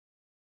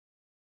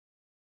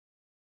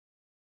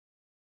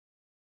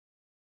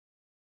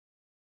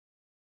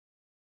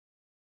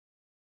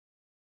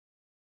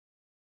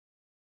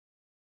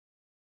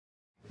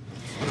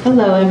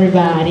Hello,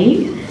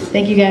 everybody.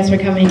 Thank you guys for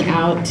coming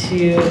out to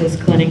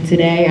this clinic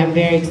today. I'm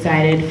very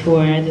excited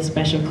for the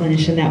special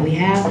clinician that we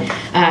have.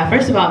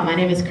 First of all, my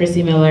name is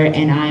Chrissy Miller,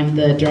 and I'm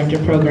the Director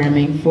of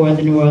Programming for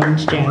the New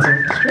Orleans Jazz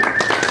Orchestra.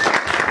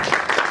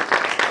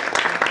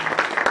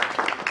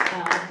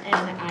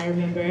 And I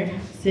remember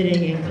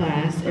sitting in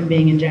class and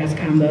being in jazz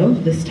combo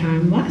this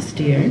time last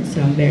year,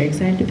 so I'm very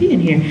excited to be in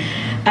here.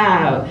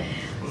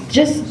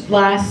 Just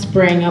last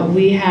spring,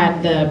 we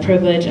had the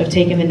privilege of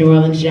taking the New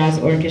Orleans Jazz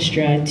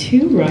Orchestra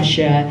to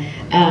Russia,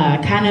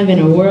 kind of in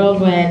a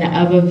whirlwind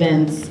of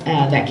events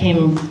that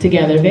came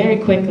together very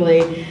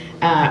quickly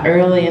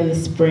early in the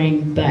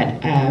spring.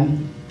 But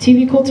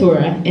TV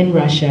Kultura in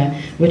Russia,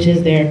 which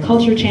is their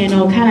culture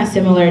channel, kind of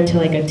similar to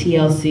like a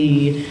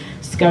TLC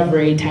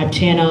Discovery type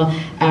channel,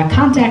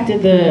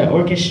 contacted the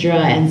orchestra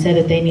and said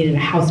that they needed a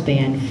house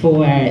band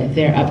for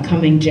their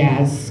upcoming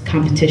jazz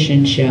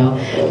competition show,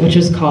 which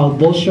was called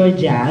Bolshoi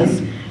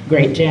Jazz,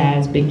 Great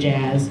Jazz, Big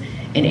Jazz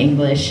in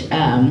English.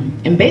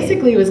 And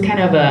basically it was kind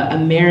of a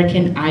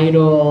American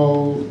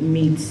Idol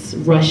meets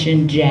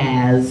Russian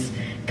jazz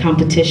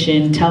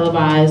competition,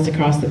 televised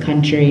across the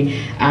country,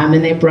 and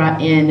they brought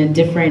in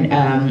different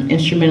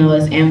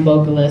instrumentalists and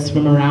vocalists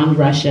from around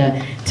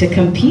Russia to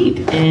compete,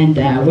 and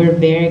we're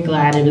very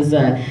glad. It was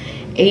a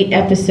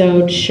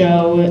 8-episode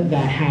show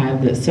that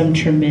had some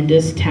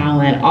tremendous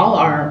talent, all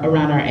are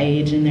around our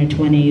age, in their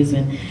 20s,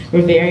 and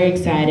we're very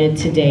excited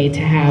today to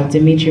have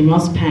Dmitry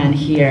Mospan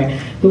here,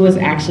 who was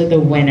actually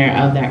the winner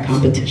of that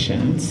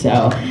competition.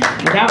 So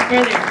without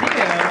further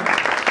ado,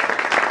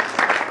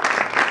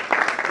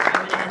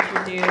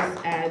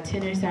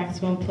 tenor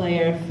saxophone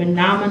player,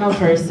 phenomenal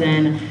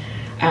person,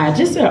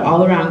 just an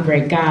all-around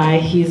great guy.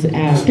 He's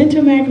been to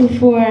America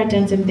before,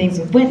 done some things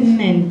with Wynton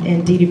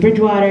and Dee Dee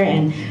Bridgewater,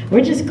 and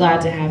we're just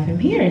glad to have him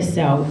here.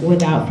 So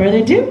without further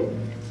ado,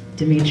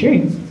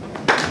 Dmitry.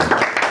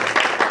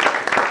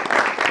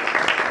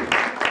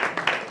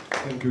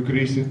 Thank you,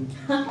 Chrissy.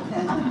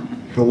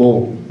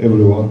 Hello,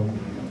 everyone.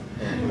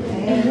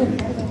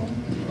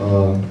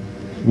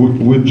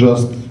 We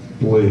just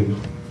play.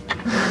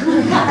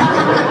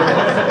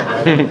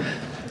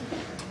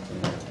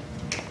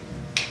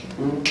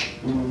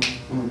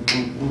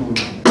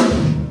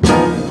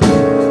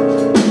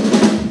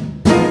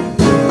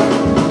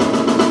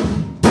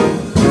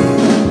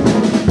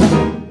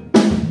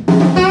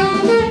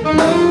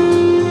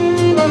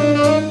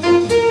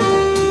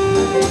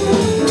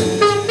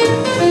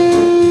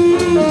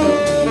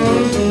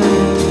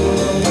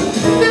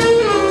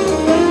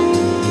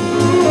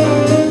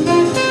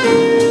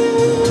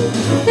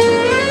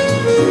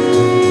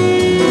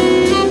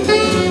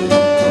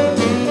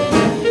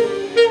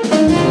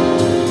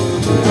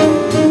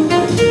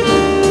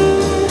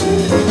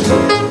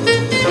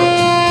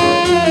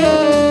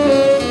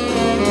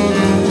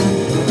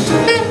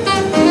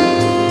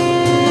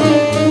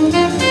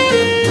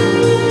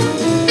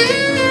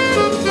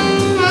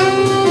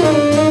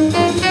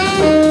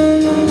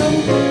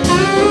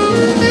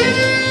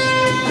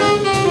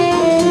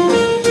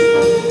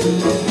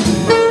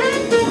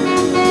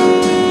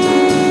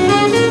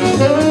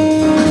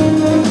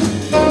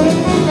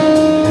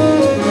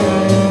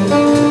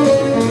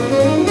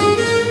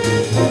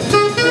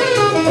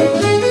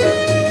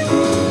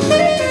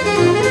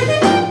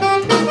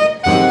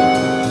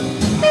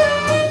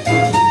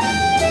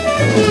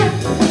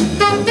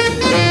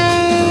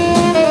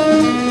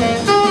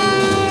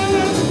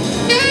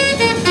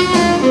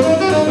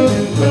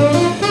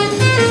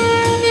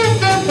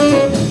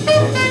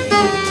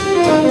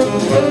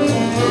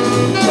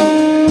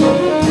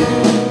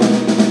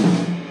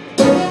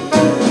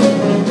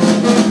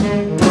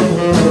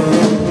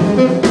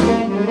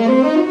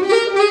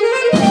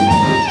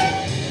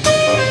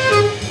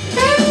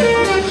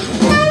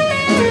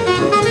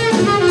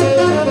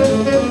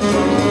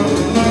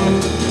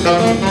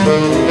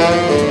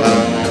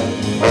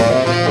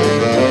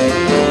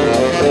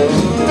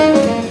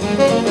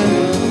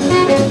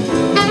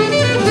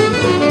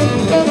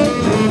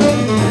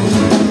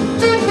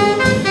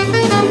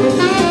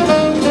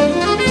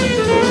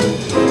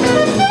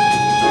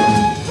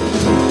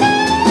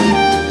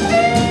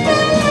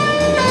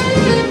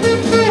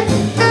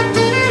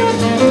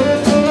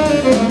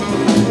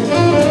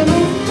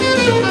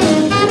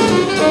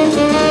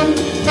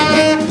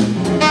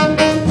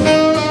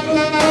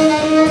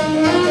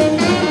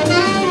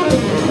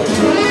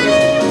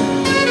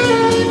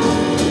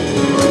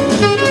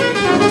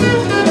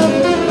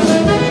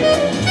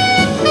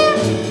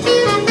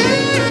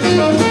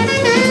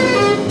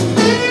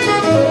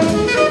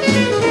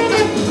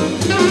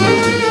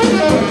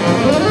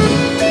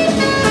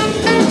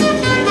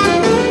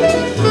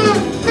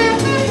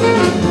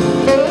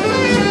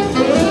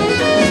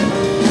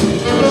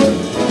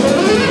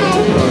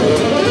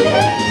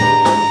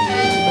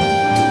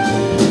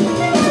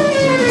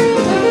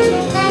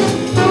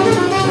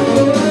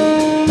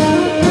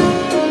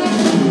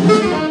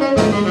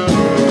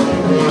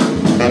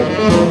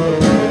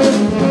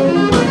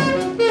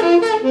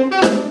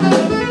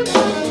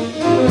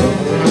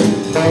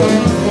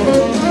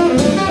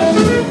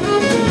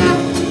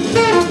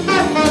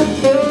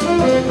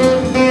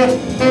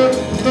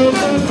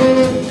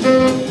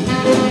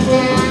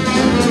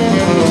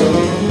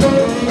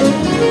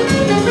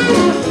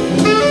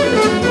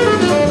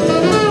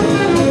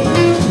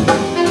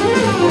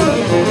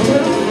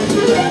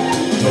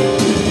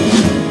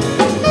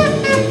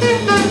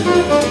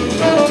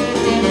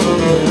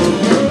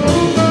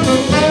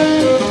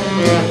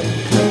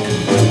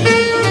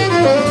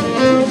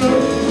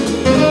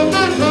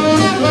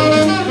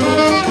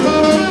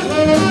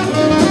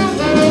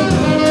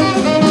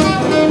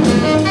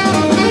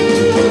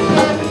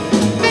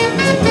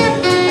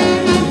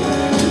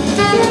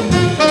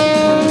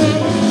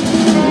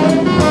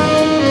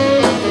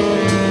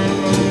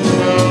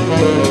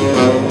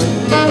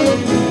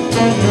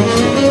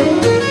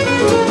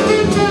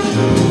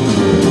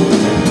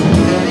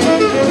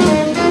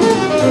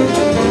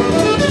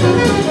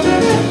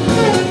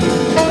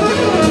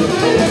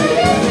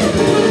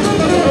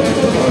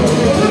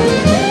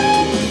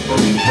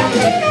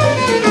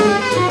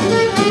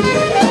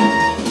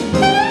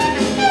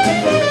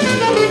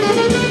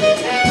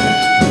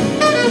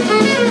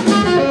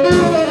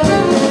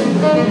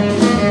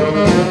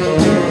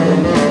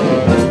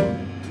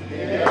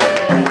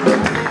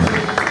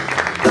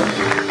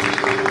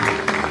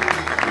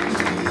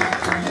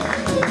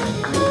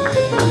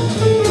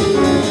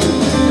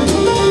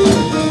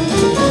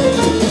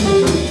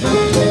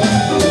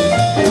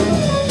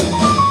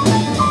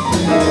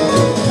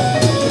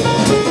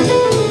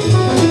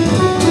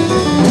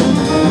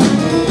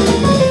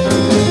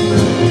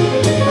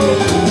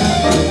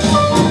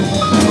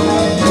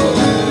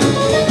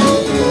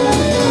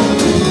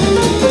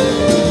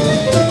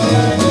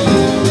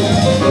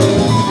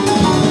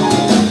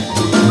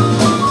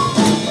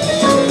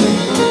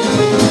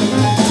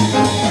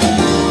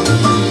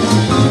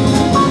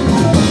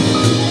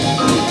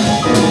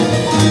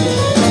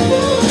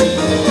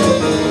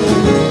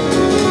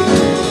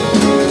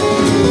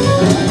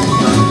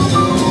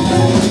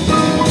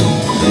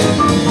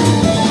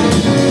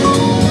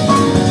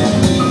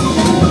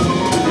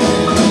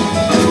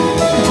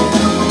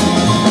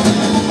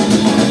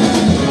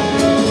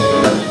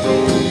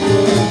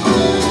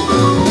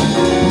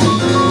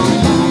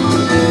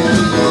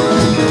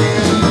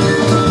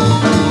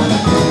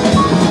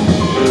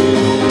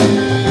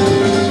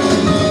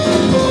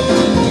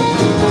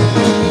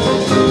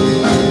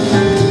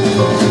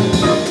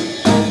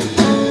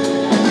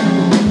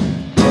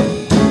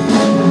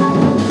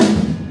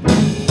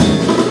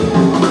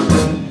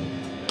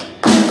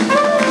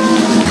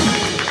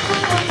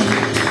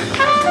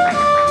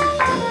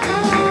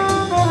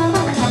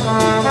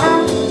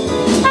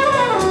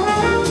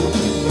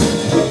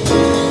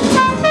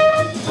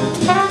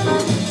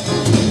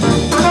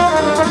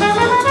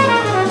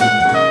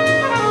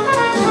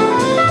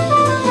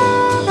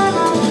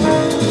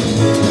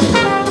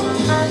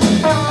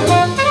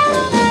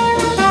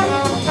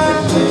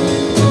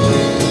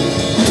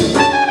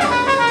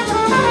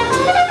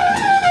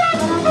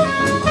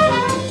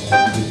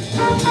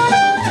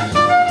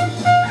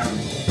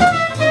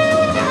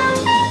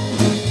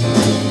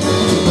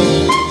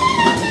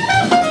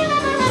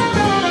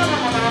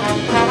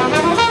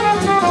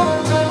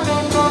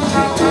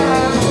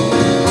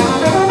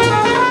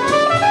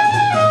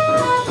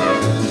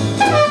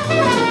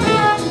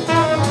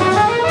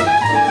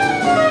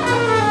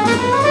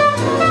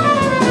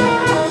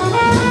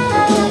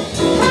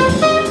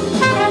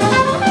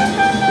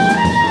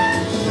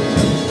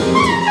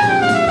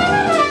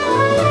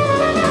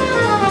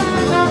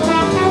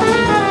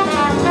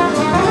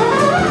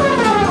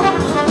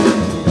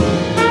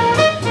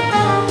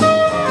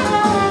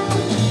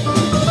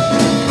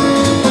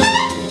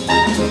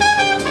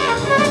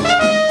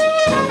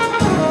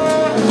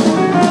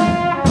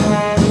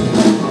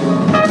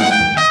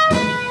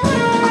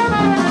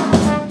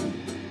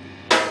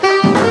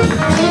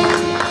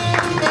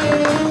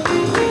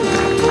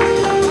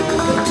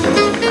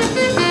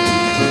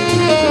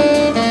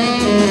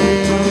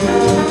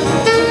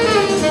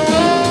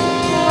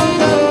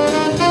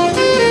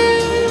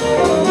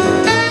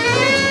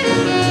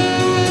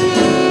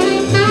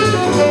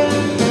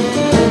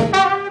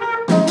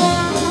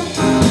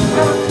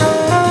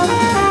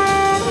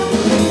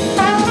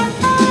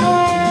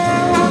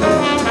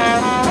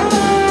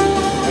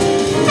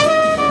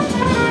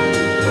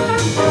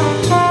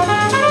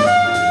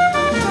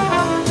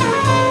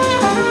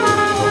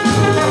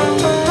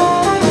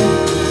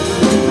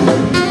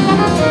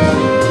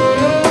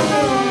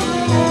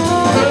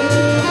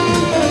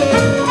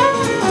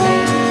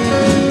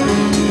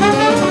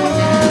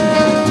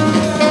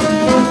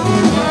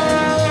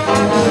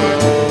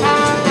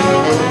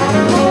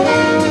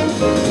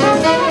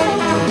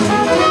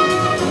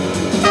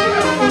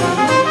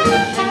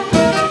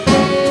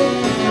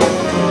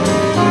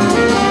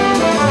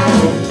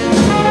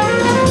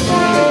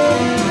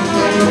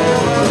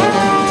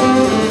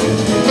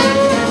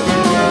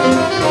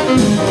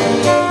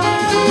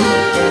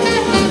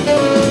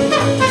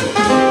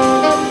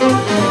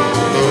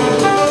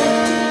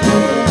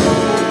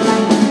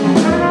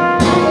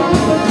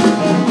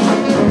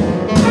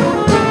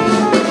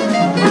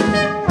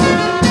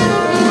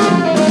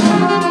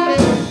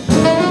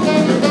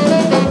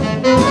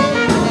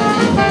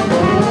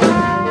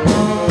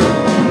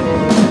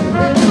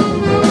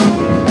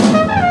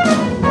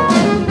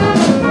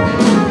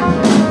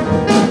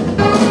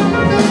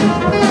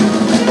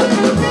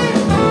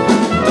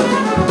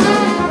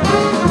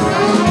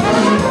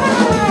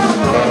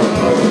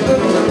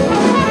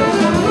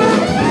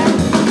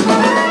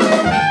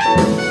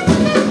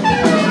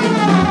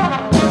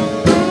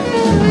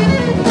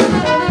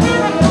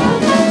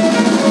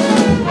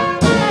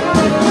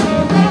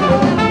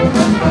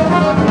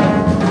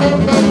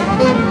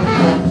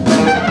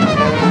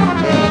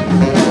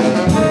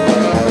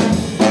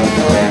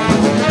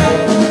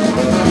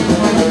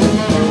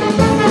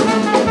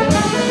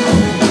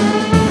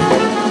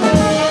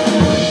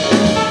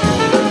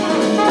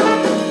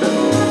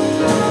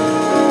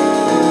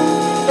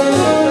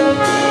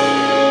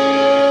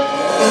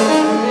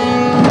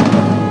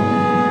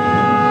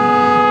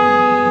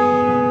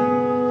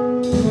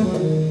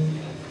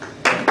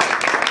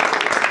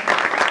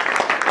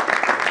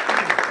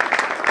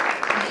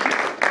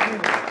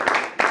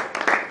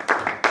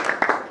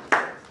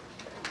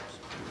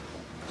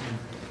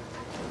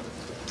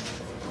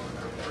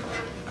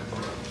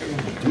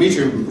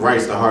 Dmitry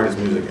writes the hardest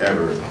music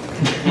ever.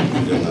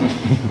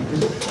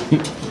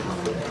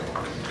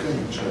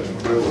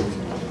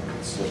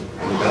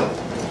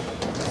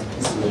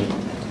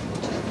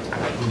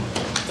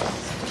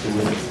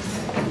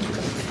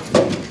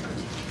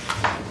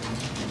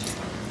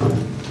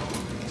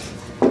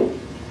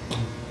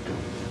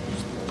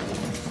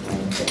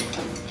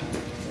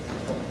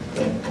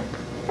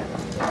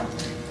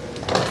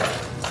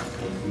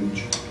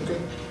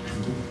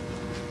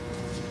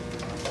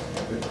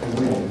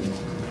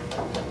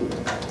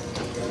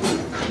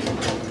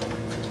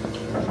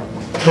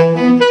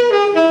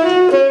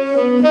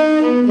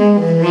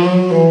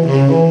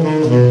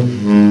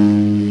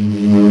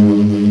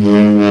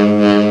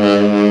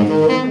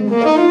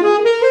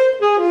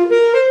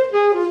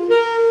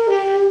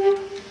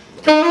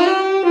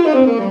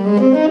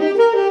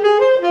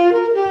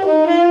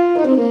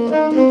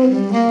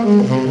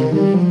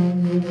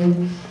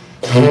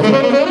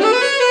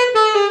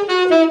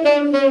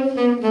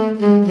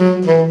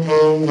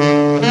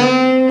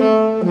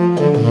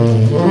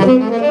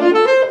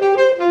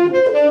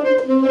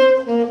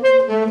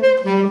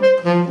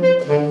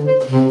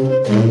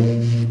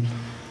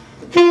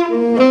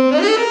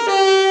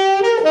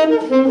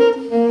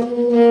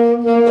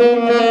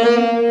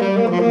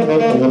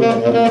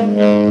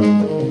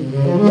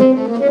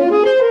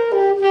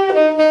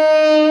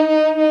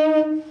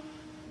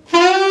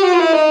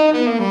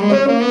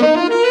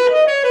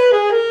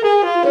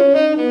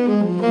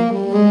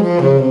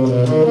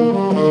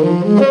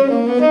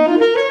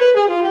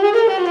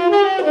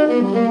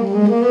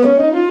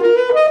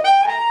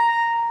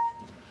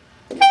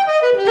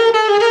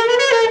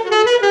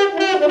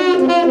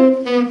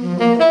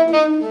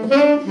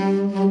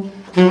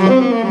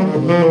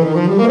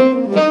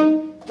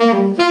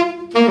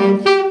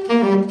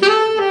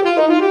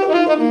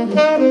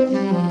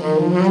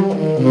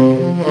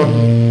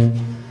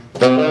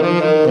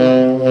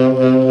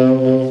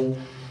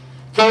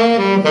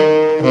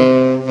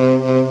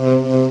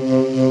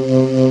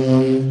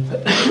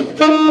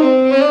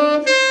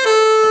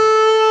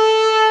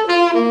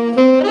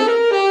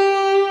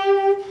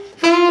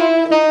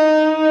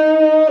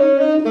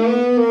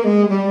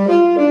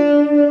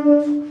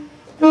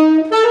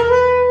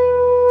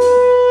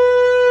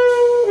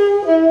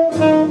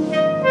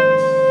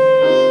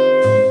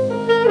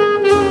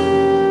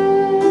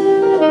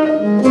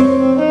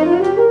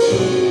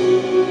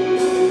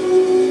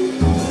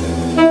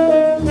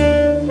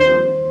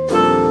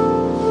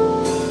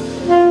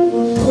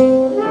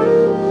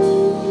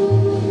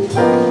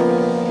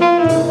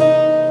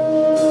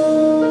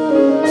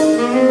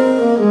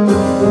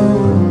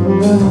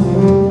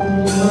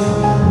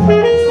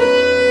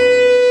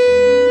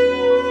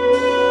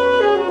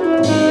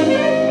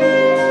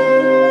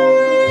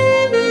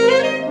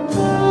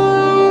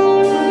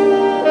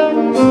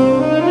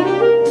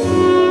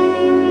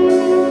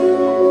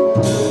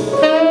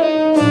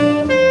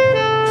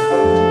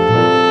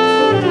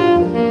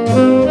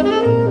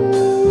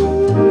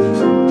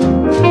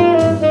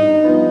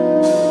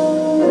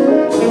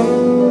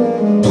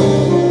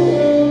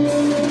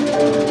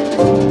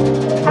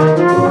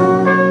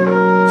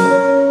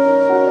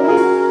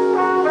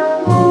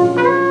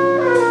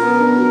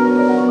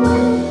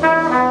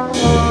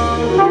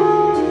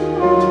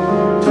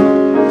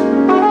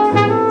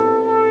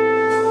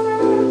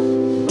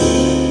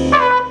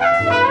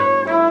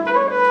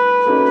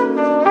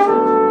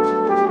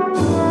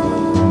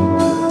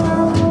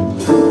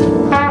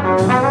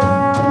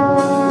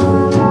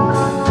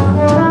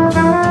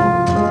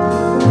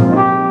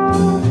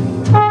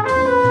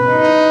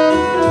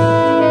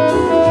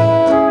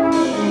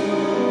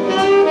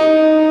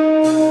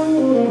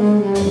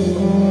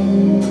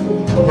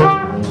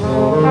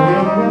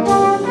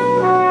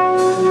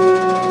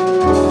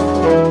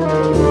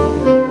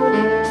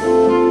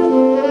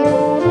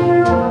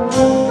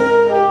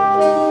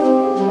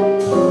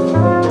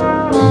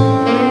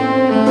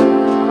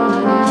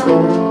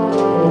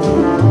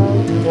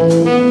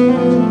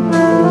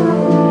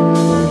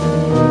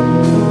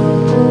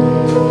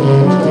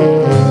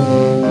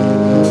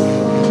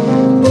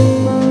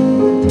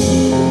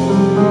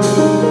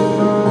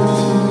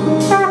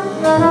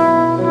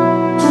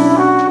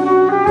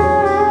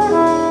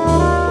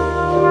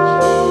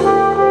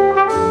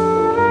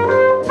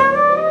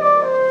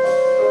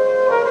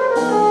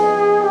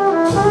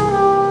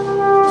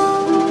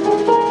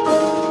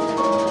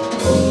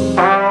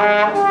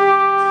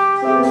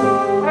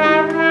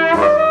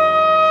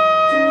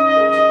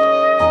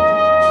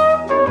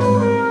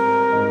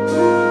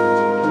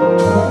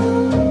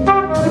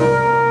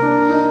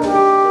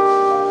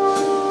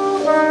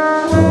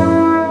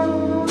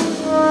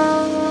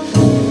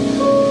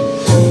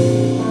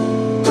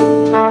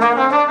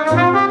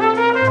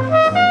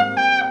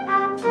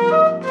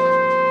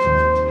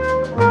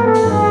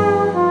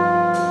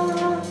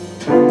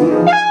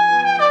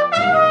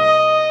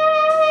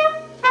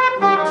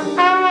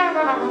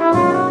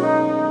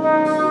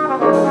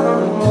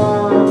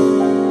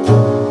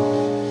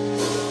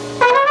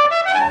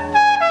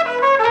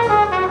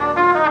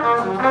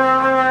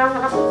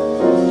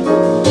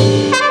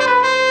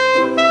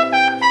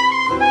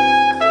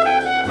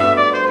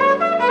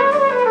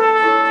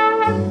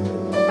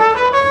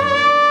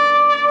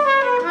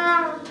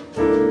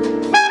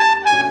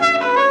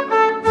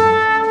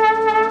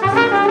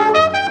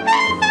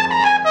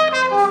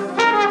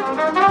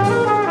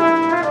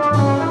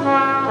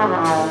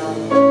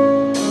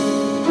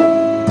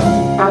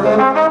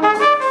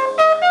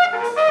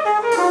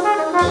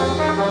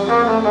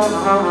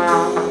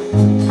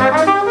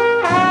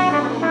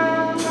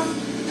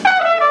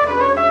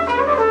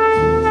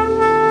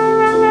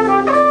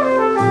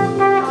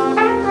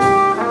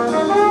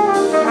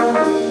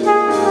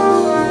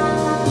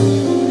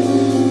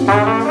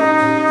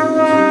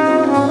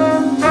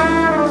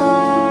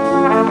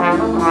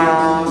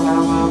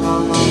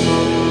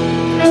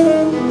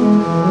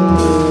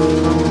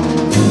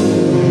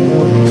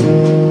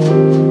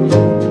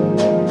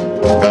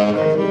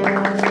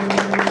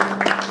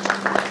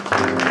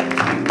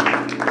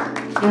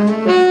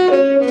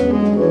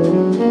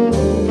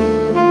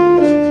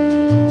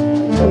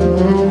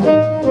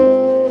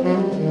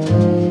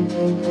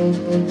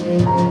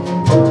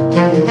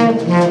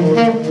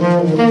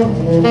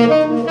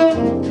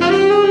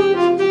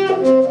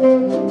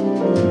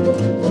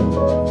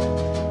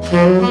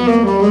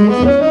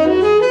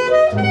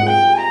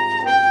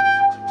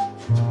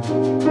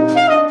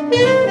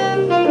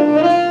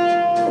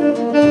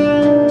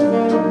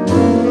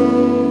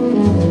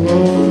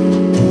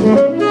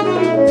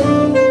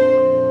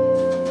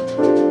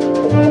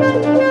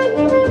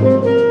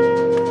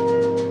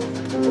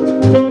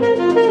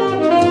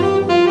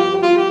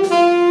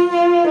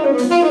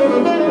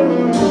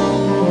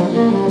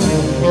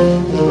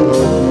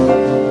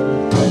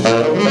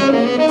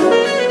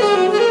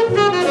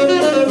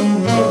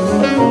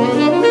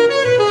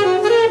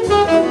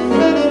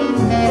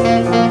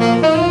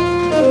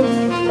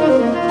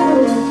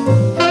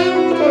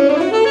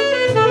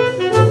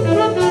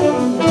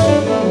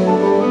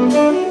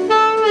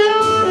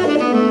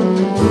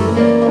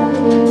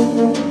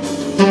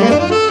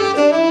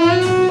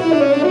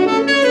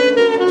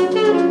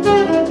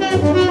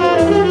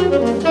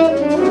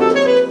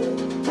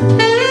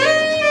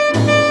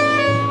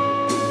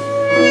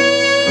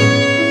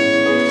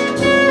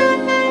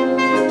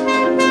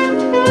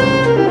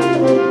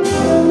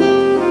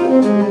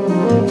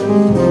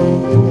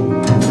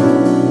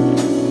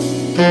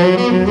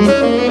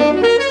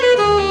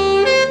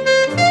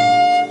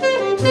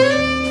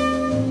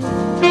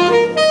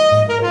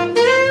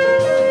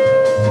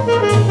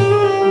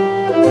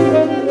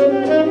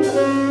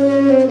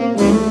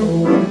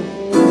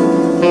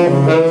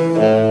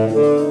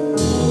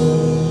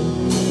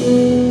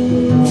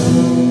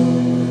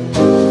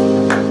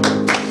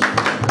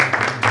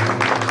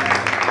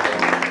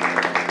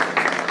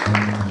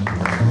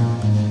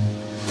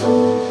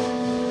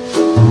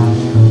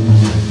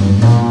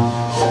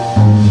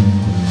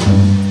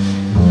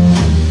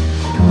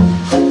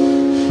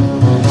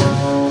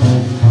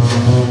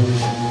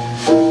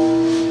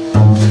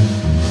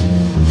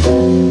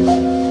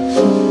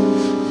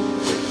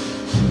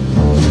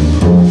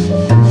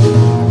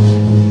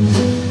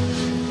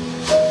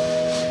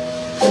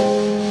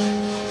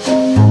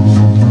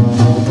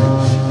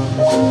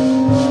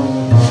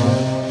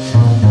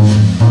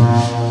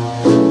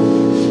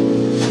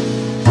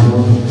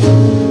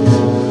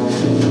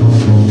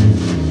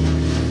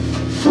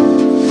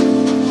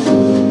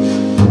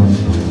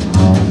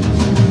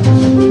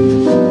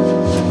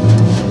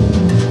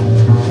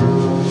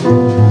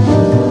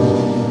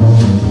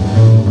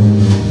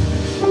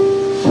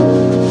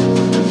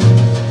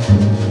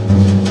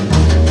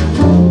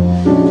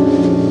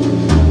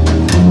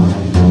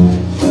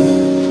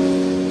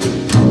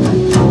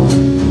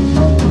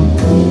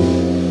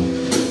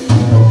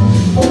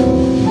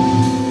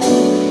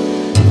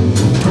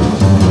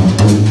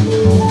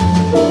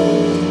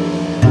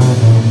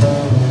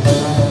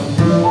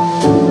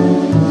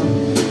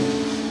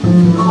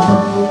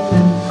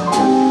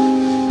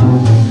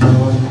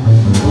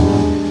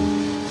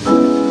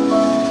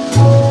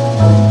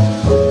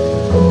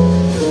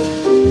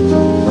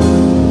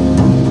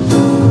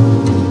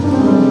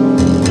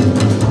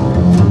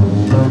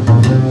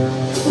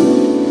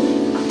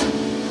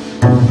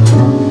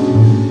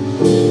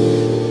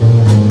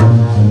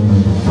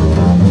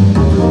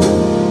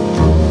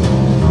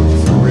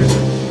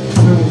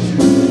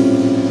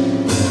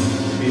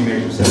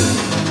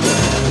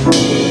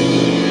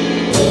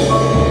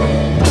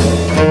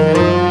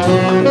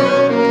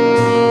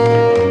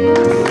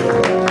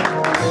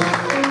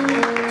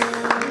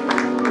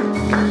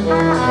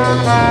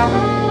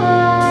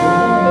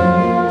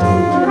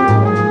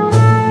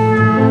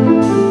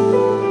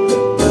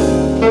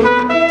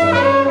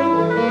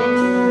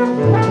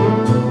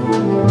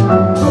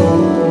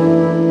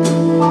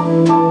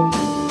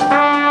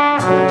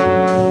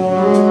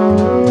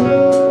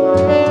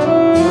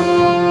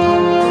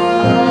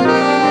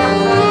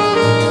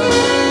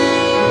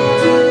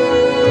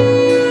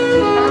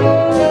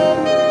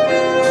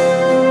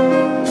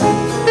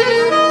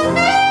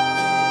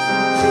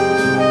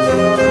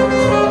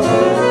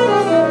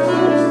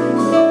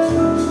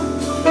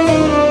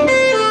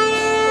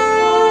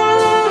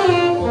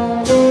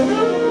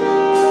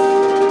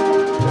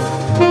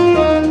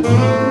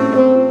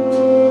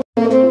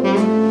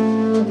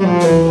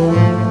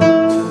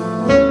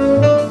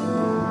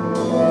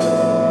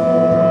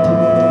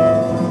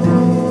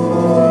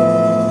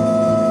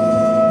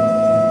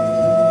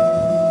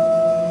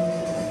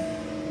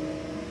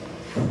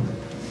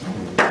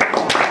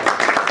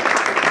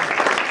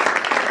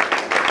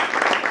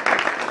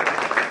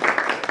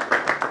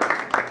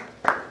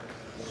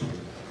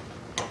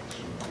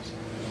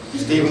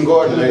 Stephen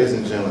Gordon, ladies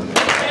and gentlemen.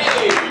 Yeah,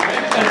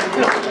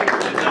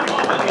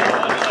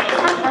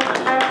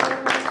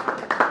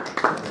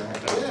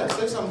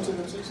 say something to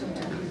them, say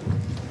something to them.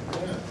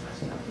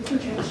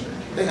 Yeah.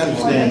 They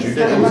understand you,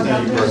 they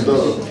understand you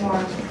personally.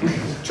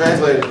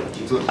 Translate it.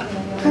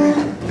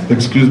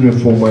 Excuse me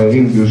for my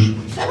English.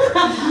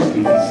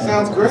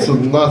 Sounds great. So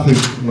nothing.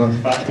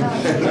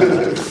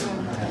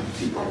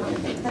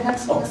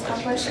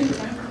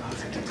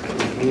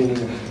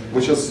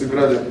 Мы сейчас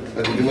сыграли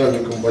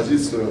оригинальную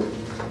композицию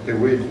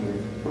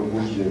 «Awakening»,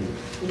 пробуждение.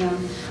 Yeah.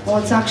 Well,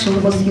 it actually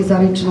was his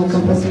original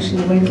composition,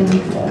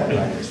 Awakening.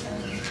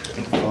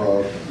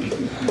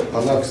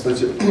 Она,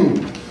 кстати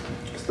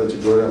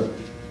говоря,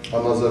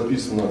 она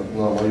записана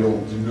на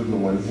моем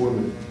дебютном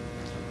альбоме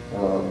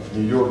в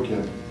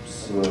Нью-Йорке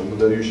с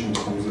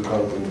выдающимися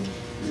музыкантами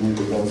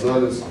Дмитрий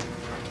Гонзалес,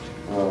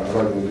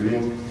 Райан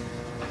Грин,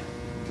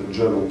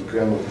 Джеральд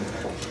Кеннон.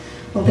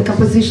 Well, the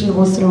composition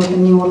was wrote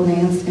in New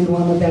Orleans in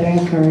one of the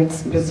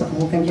records with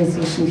all the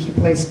musicians he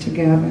placed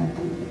together.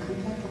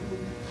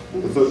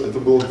 Это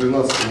было в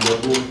 2012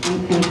 году.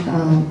 In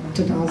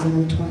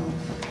 2012.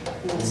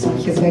 So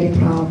he's very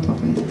proud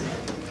of it.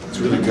 It's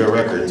a really good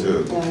record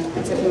too. Yeah,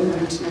 it's a good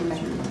original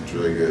record. It's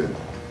really good.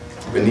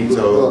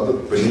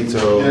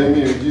 Benito. Я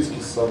имею диски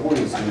с собой,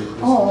 если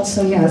их. Oh,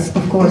 also yes,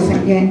 of course.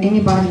 Yeah,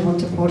 anybody want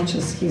to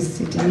purchase his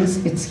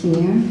CDs? It's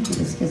here. This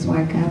is his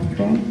white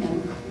capture.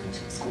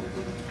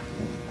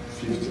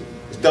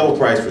 It's double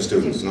price for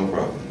students, no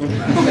problem.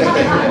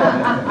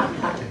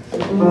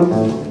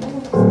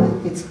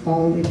 It's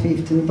only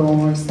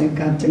 $15 they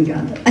got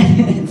together.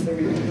 It's a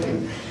really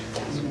good.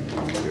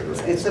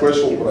 It's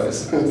Special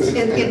price.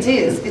 It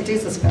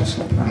is a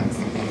special price.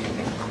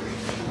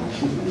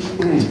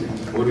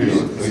 What are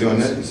you doing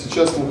next?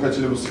 Сейчас мы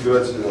хотели бы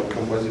сыграть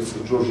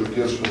композицию Джорджа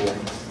Гершвина.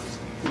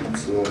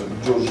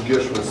 Джордж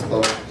Гершвин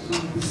стал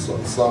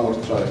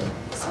Summertime.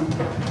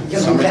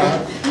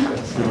 Summertime?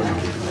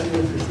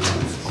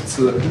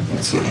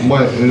 It's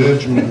my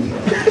arrangement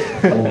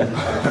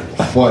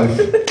of 5.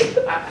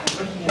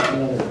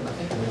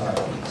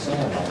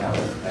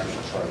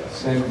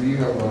 Sam, do you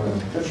have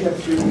don't you have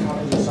 3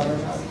 copies of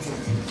Summertime?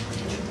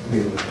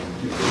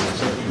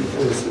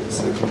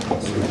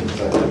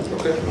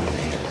 Okay.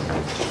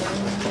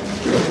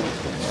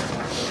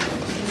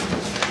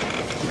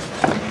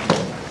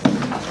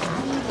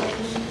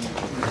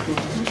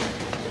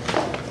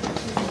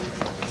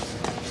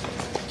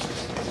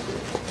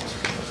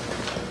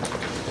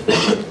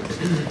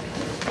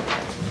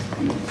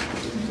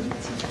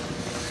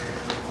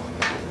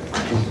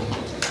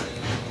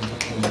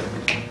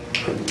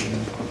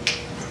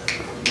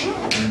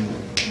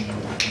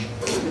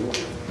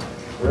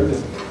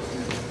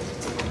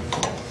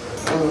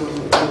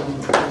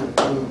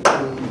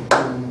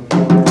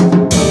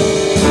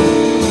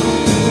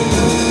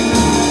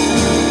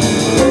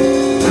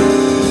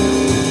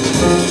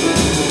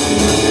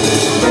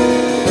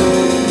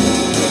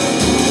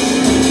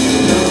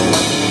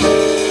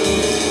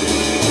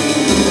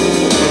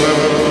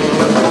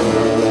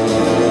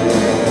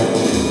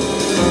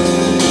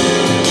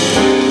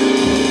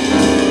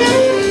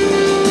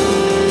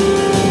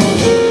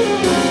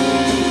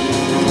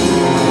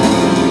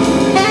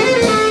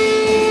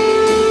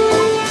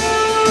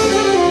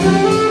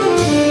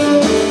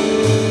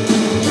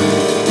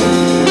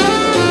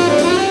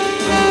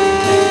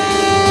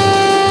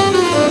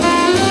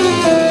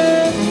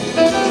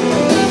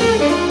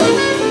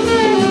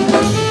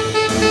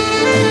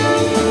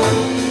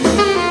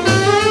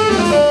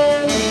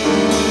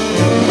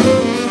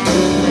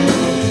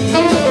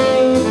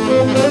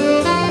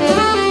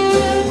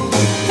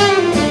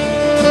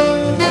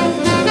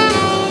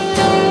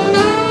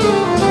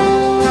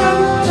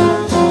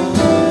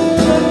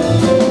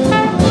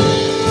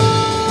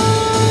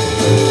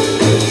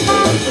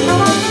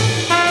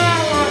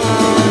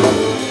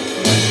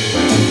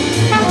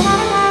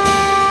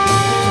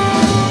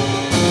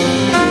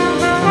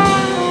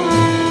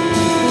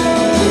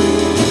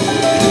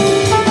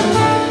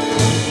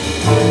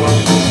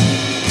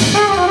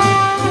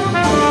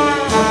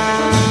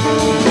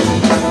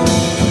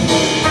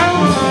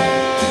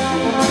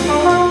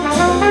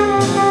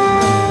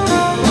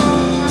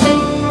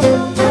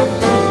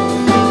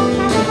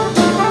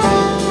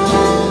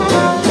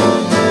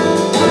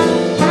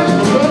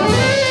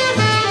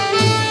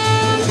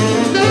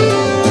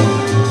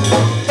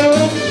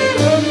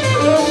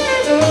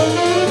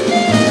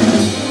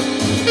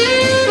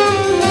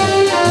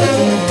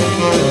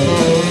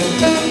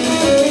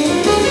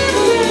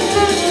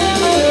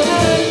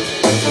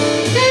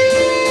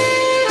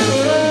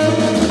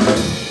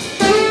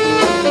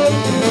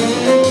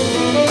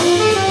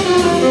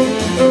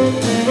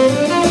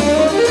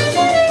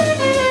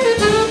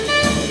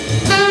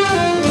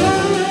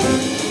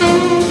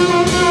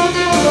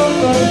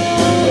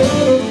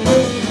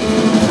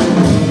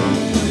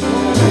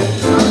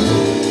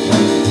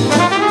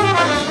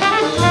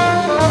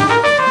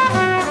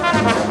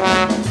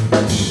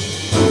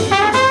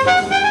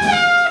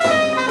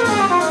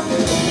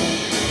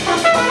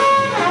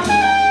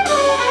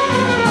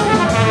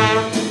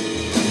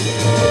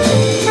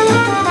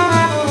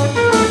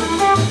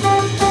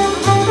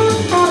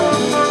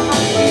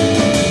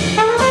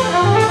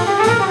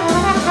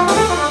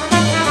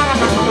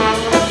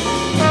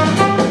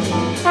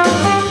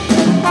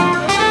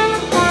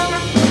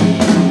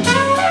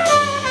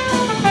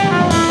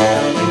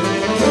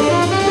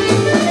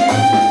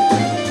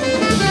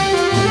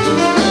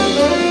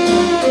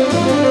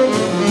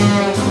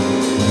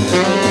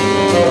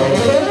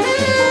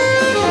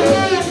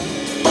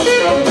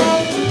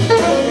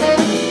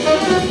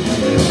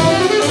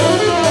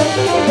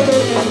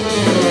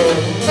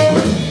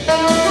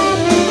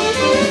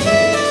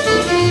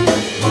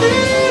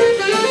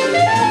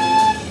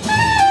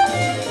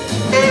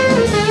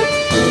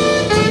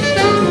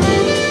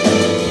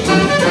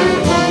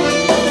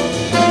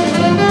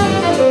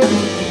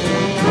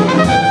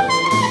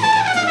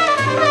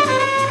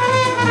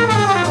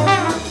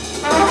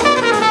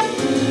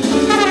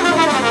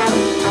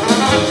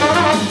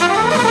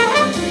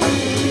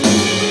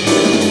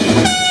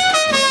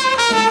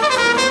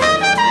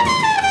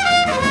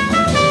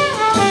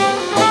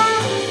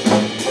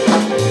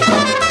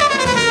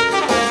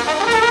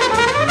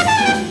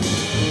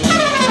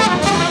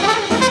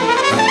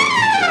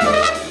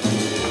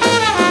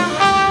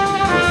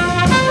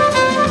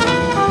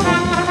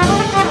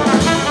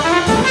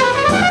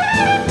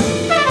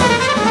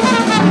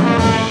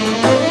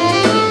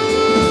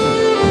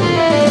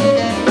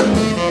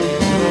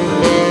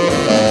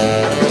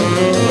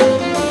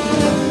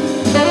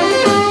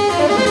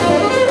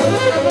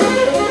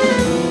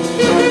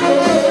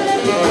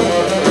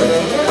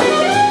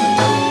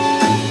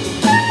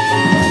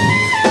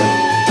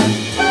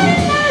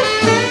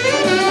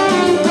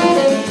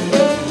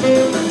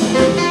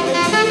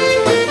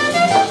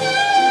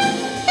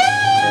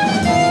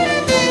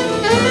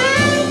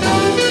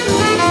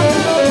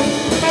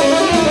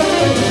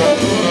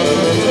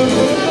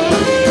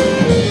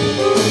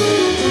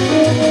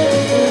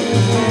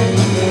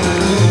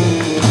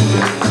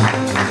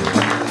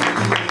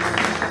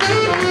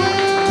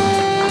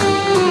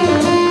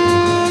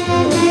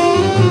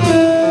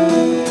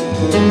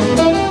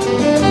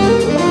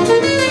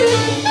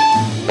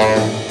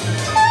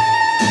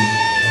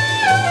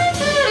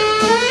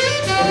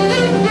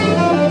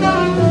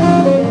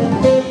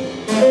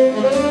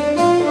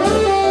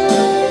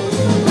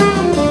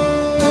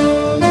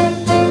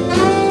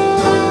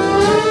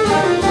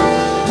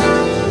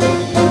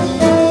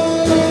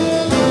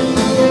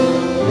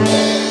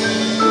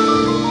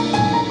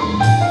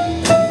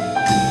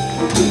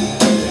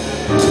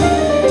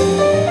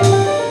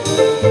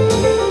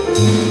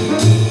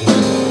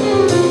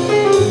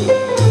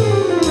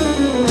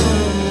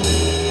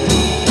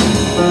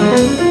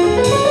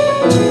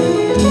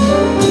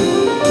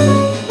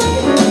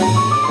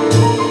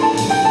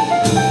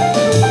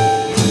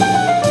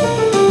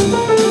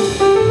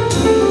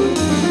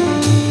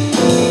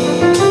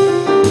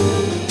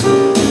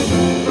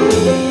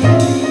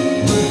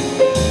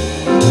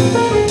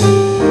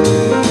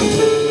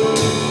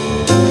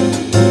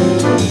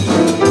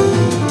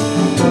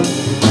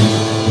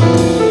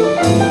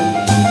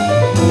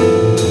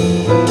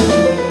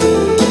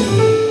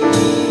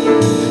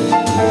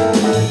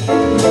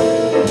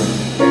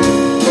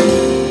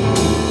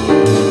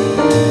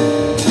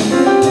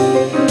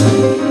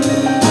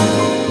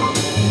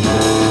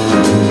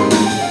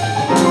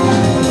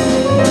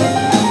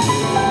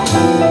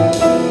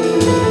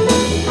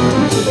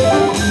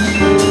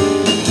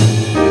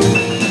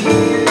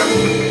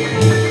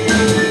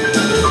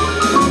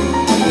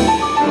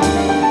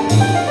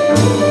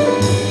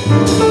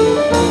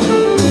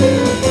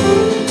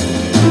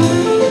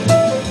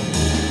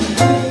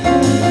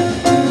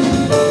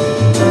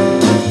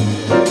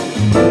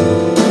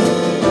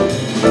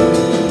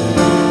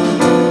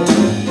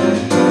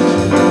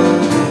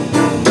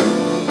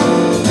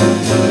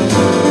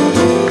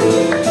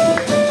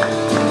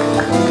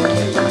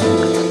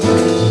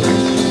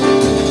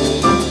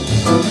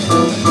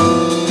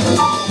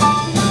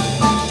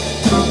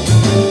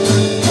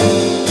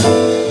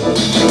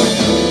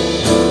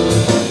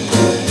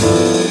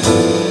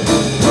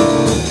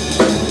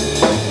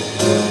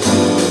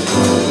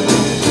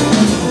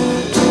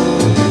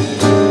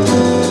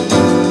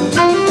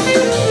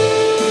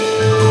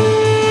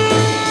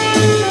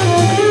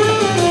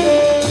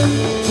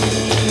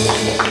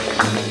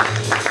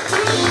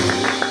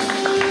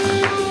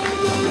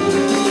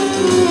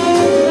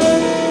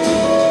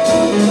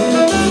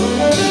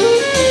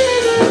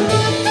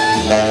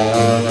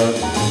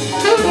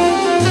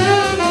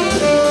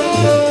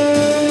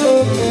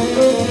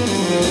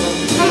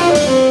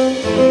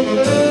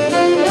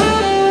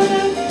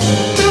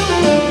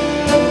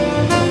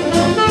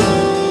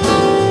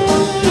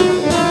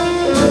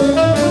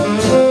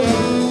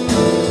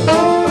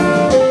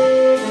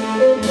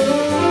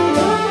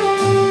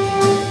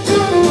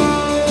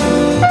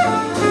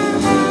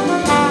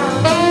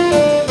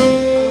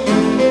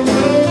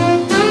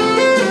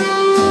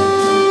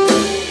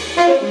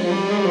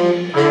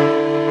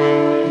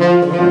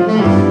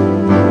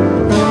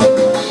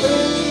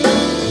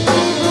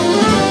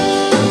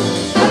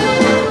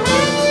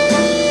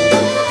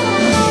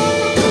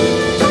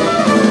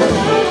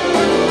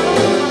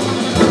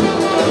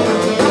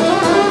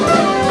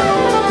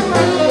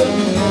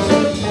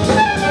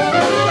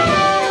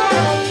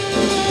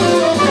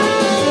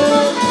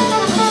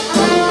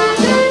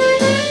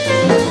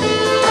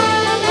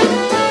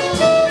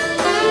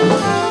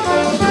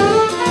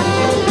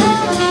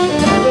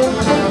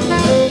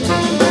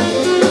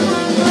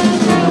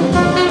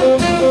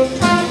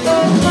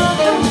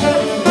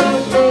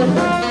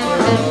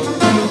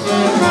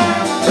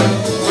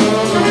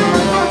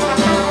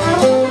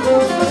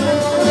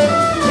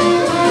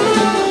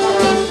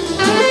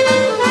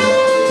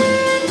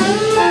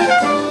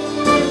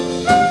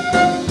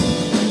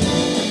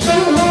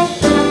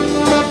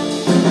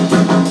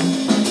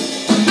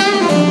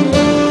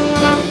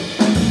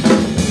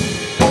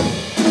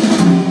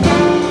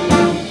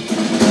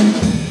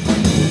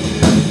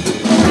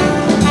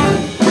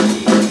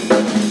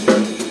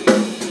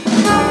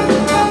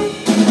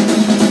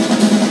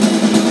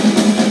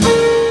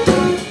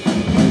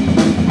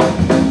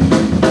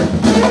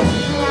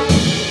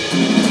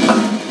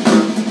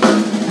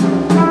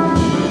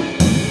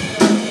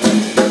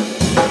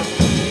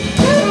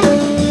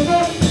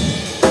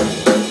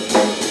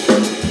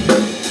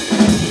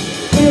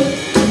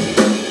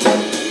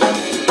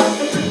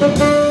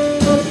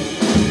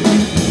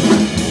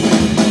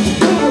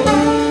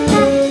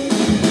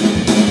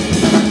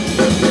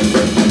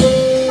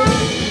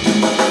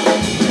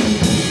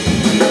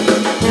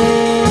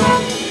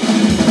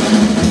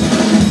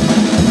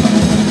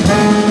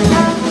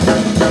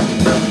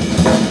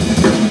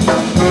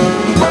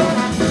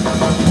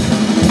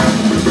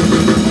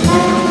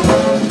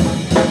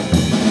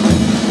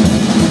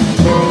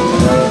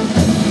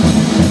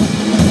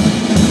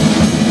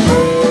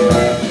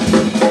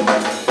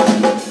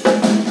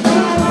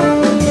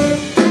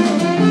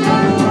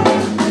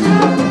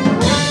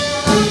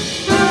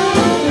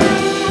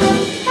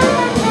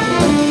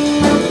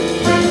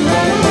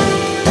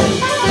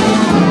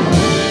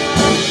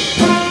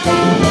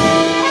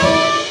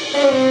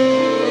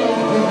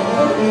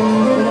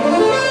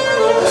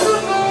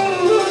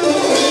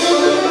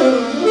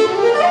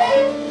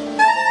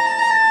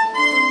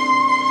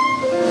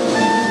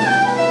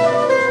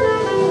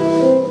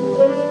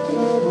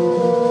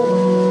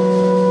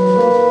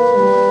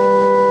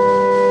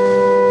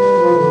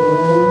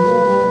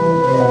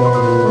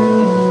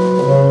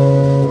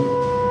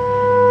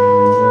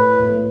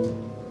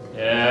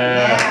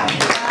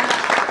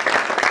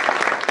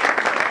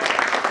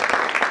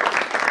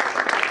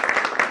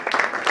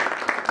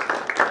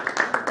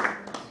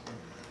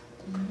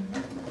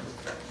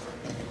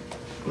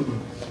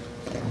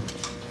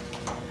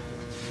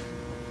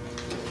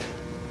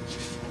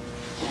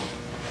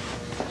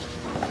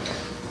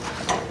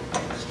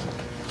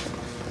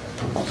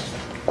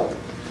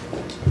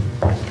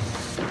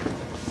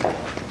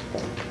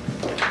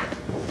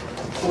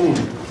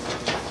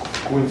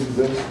 Ocie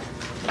Davis.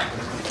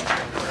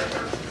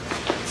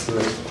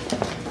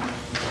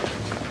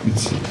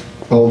 It's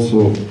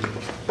also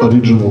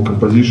original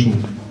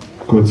composition,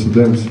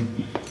 coincidence.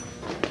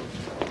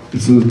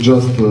 It's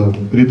just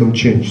rhythm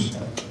changes.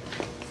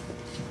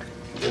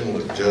 Didn't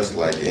look just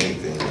like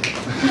anything.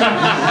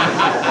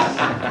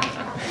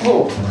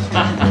 Oh,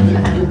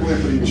 you play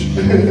bridge.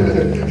 Can do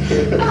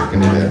that.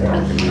 Can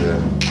do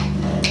that.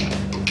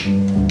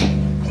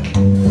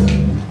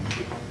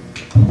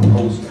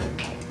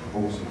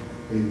 Also,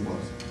 8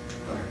 bars.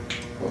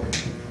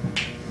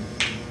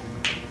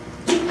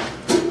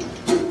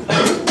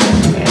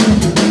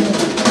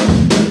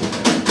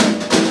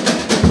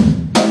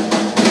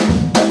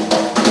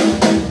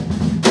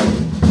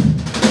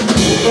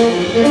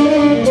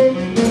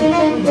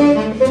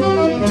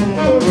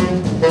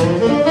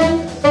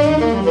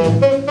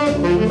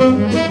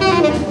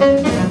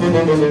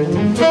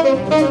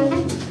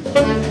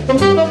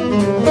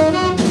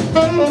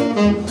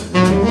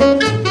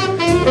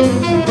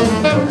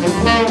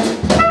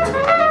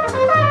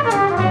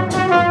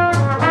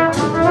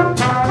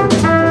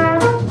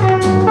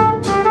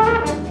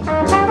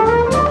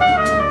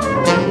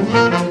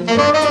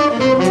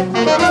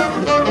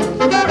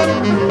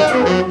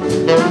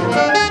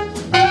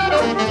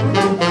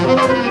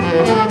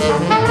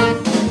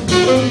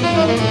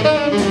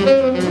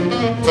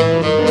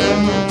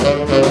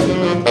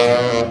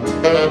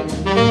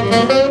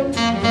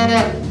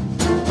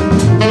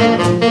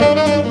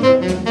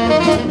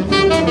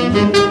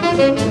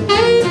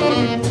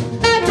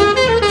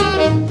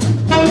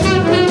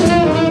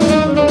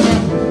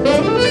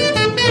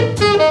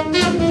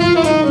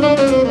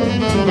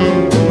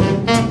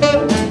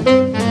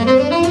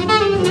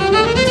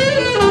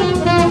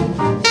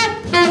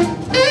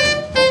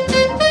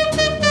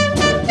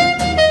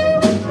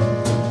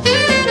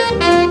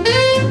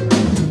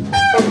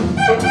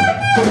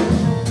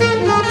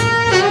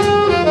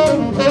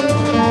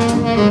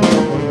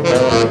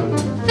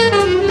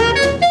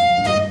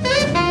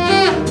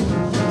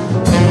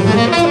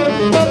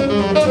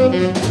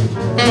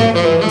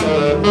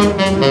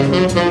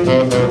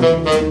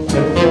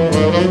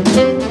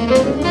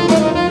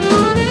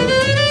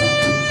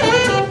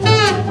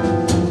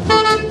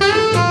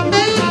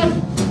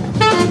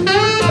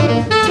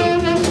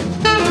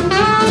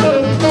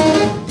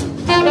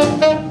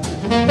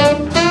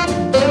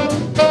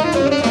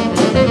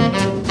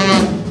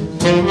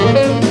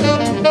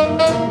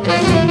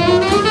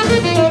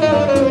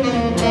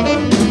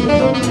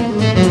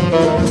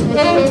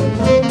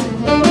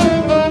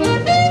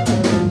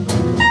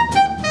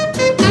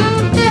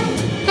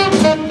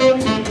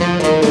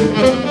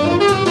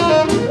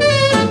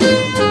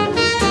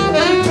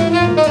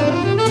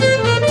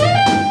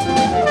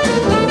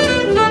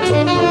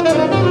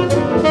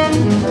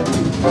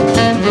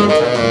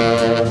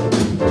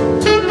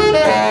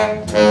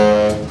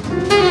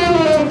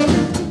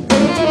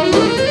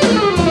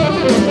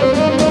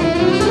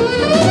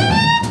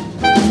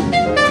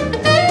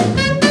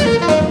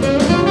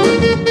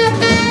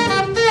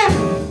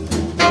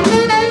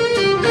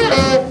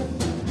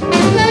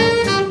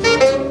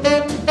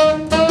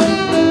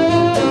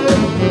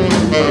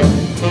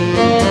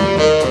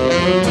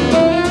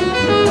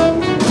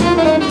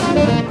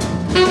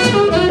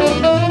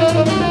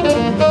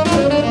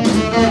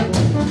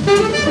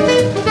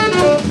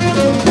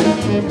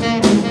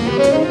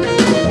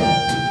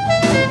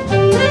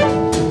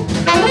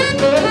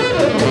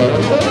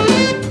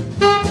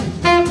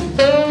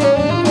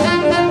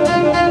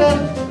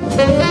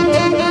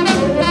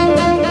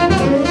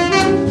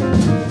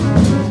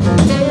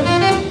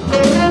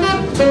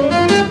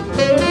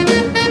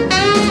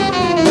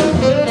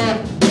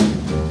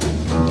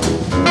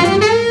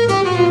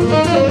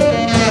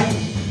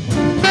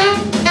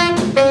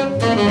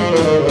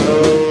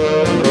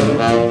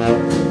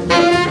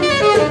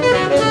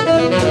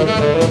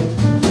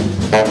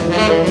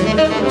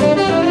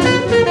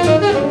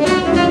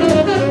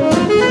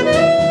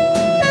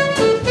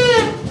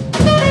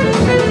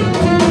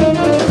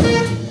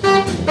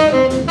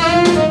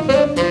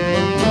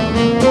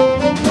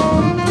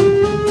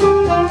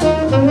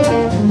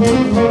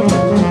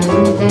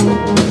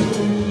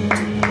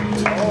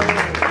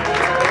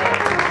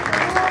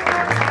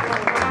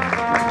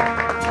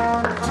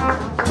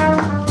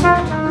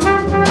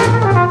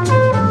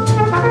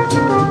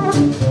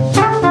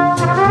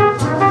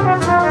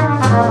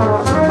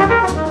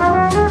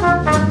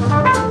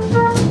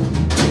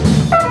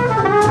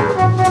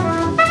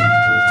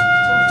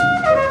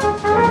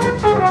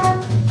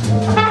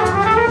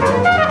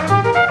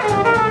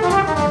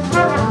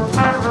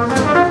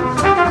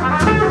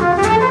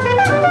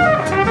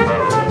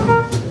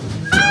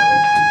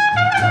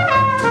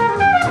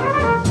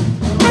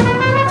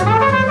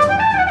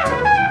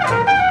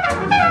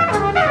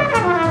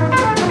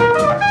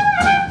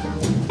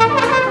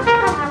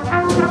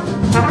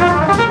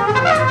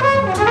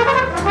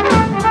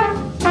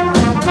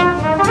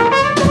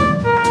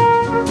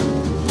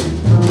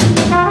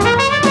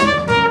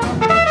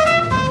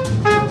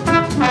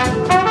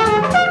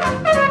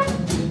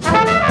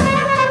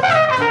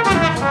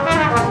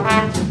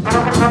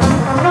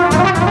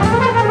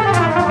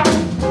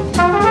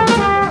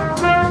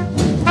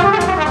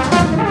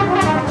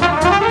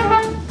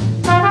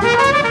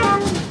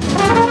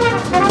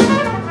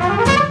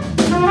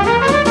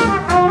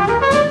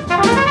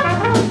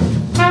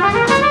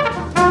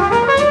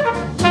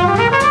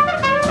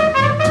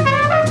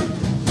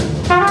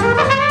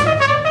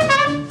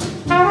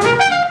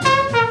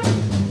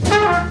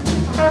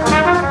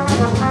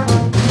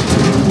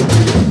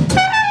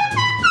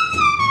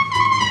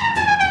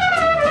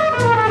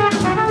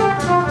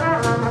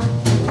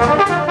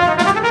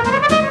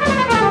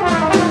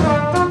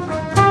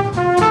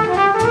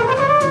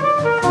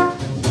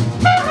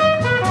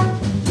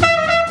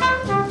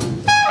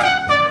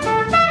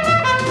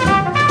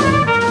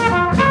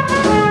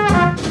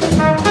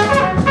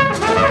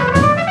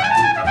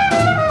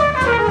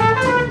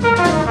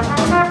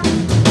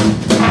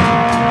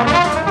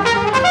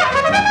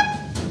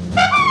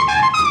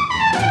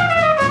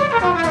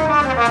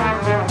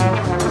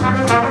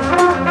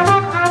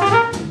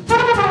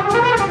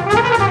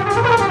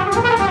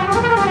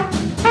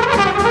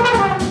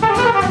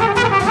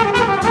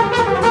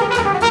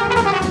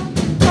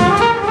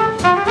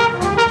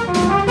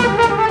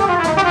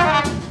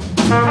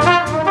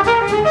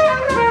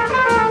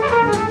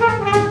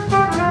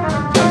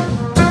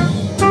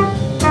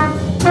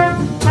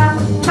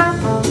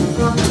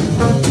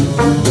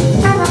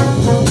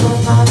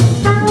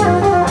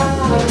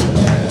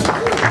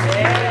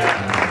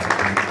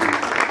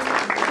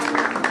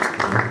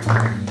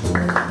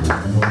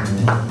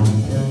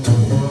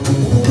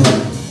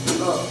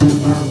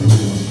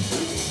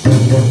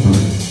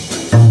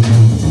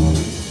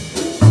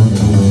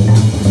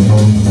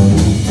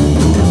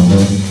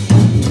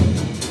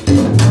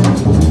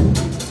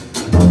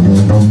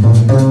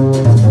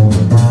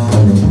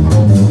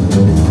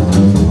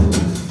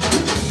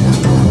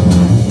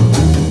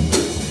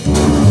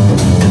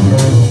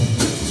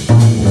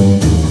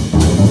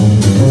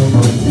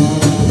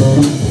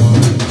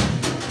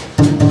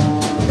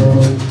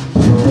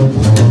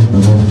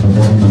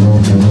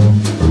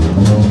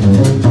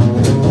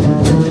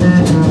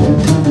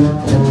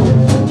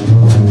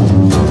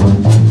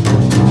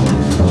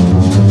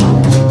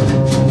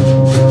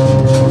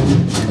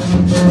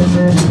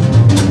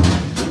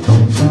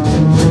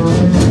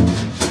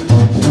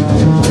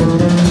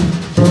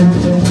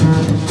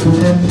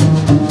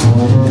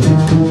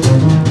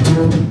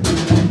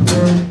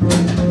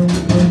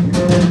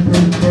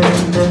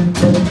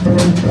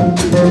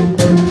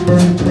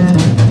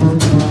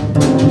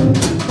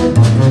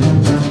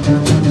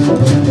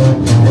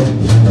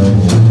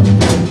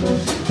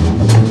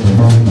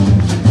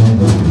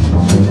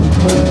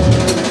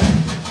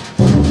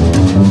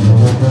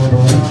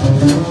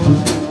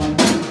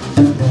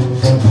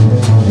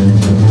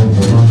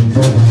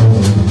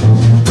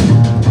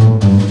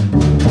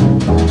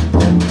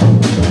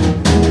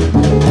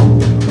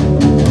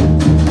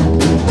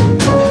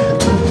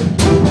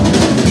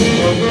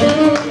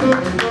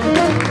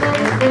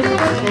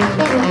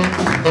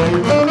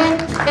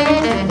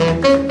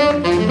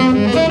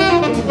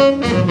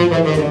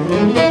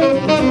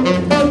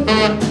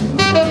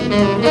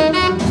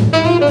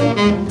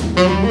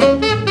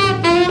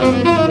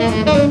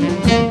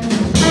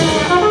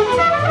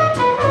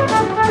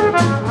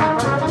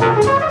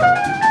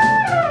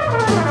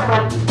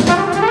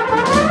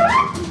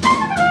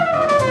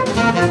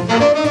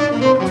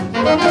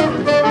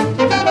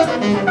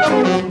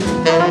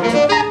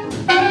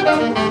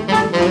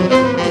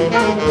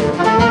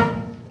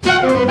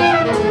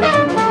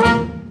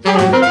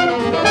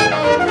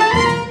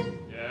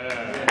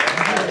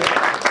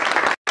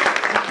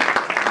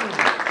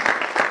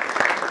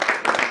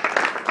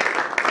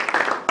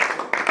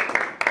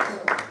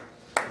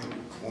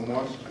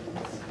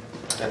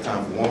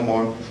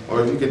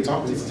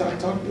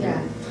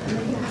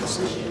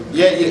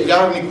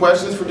 Y'all have any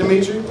questions for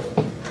Dmitry?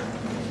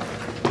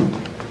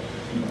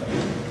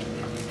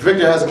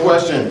 Victor has a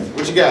question.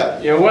 What you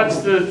got? Yeah,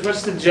 what's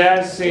the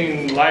jazz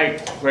scene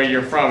like where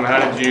you're from? How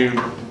did you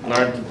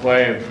learn to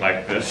play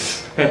like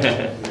this?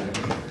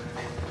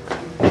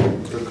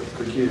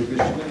 Какие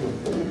впечатления?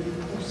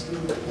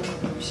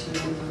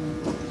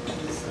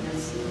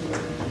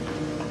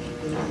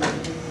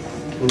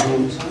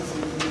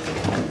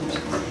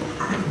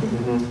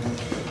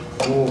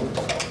 Ну,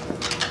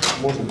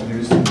 можно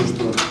перевести то,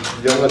 что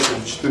я начал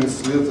в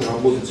 14 лет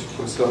работать в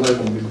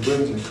профессиональном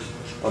биг-бенде,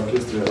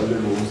 оркестре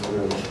Олега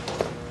Лунстрема.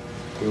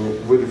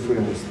 Very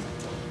famous.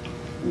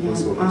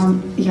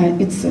 Yeah,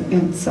 it's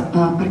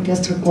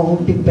orchestra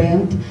called Big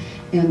Band,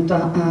 and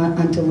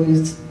until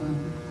it's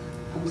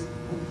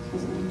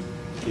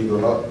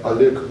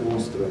Олег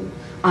Лунстрем.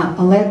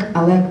 Oleg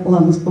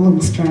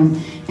Lundström,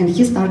 and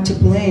he started to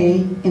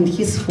play, and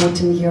he's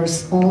 14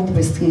 years old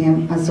with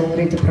him as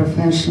already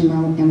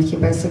professional, and he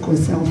basically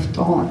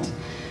self-taught.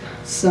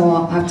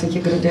 So after he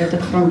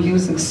graduated from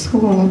music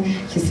school,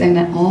 he said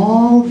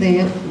all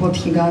what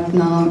he got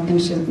now and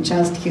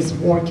just his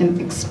working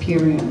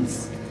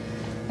experience.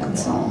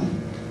 That's all.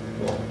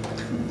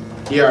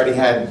 He already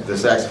had the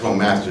saxophone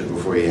masters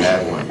before he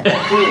had one.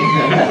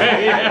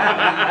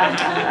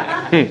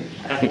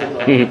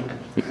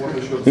 Можно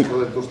еще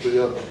сказать то, что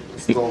я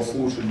стал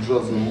слушать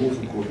джазовую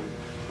музыку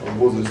в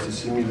возрасте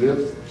 7 лет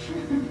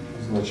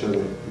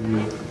изначально.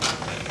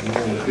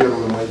 И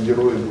первые мои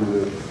герои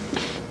были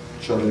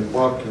Чарли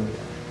Паркер,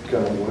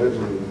 Кевин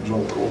Леджер,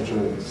 Джон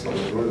Колтрейн, Сан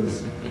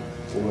Роллинс,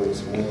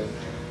 Лэнс Мур.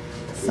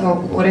 So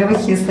whatever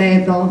he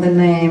said, all the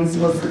names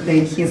was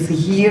his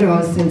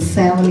heroes. In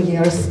 7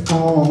 years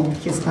old,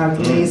 he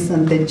started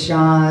listening to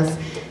jazz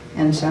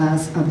and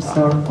just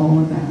absorb all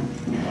of that.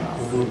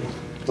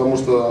 Потому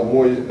что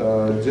мой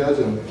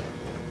дядя,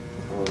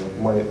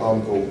 my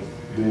uncle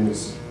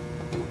Dennis,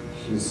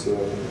 he's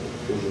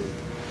тоже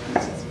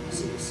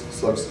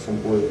saxophone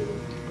player.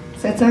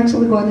 So it's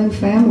actually one in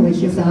family.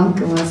 His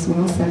uncle as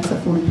well,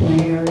 saxophone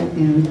player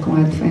and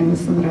quite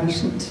famous in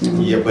Russia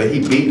too. Yeah, but he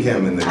beat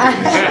him in the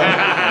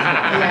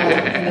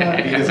Yeah,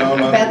 beat his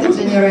own uncle. better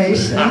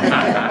generation.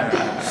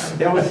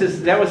 That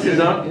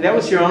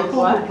was your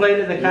uncle who played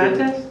in the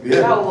contest?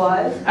 Yeah. That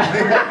was.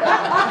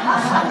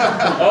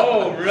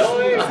 Oh,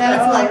 really?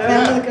 Sounds like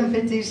family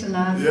competition.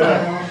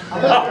 Yeah.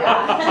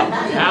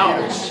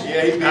 Ouch.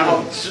 Yeah, he beat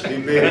him. He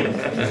beat him.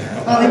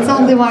 Well, it's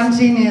only one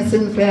genius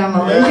in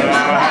family.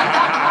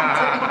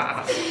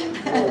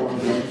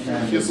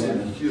 He's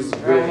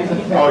very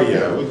Oh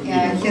yeah.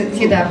 Yeah,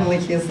 he definitely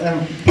is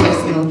a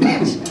personal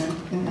teacher.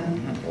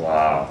 Yeah.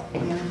 Wow. Yeah.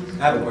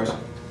 I have a question.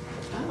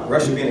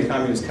 Russia being a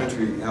communist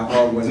country, how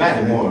hard was it? Not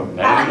anymore.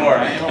 Not anymore.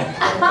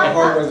 How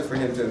hard was it for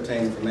him to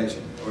obtain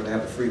information? or to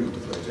have the freedom to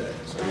play jazz.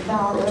 So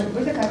Да, approach it.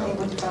 были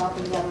какие-нибудь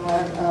проблемы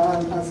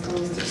с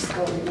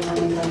коммунистического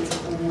времени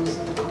классической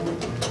музыки?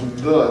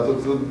 Да,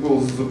 это был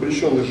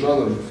запрещенный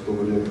жанр в то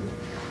время.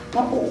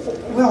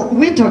 Well,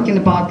 we're talking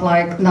about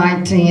like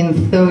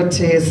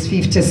 1930s,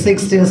 50s,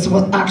 60s,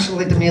 when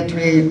actually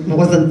Dmitry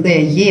wasn't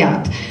there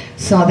yet.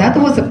 So that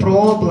was a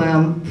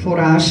problem for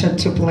Russia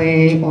to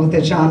play all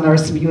the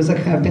genres music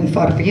have been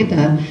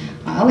forbidden.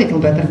 I a little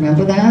bit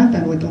remember that,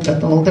 I'm a little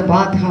bit older,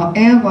 but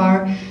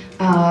however,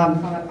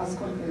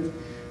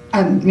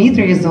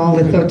 Dmitry is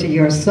only 30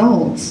 years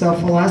old, so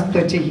for the last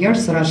 30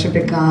 years Russia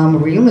became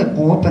really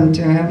open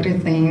to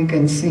everything,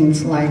 and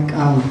since like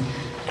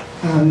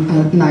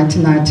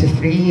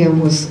 1993 it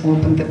was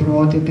open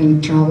abroad, you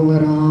can travel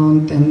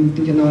around, and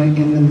you know,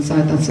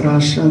 inside of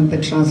Russia the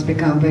jazz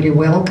become very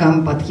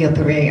welcome, but yet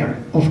rare,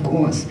 of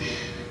course.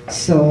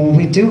 So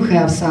we do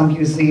have some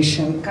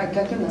musicians.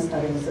 Какие у нас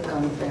старые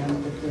музыканты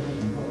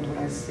в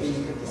России?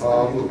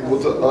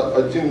 Вот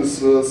один из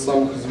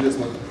самых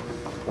известных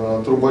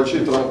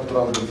трубачей,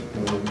 трумпет,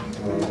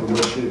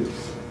 трубачей,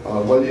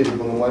 Валерий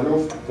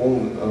Пономарев,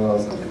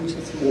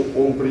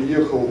 он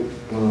приехал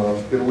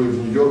впервые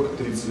в Нью-Йорк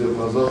 30 лет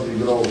назад и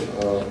играл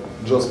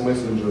Jazz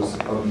Messengers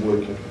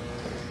Albright.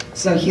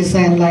 So he's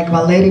saying like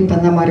Valery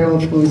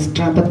Ponomarev, who is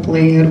trumpet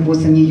player,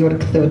 was in New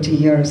York 30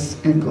 years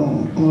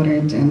ago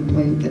already and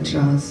played the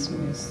jazz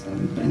with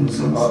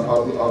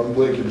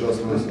Albright Jazz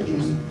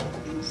Messengers.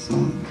 So,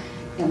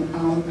 and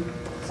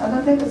so I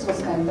don't think this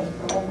was kind of a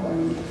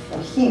problem for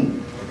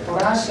him. For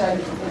Russia,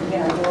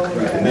 yeah,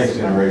 Right, the next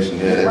generation,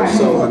 yeah. Right.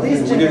 So Well,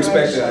 this would you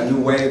expect a generation-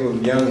 new wave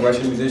of young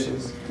Russian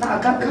musicians? Да,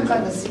 как они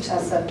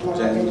сейчас,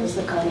 молодые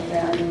музыканты,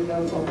 они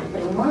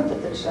принимают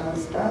этот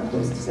джаз, да? То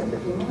есть все это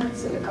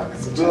принимается или как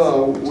сейчас? Да,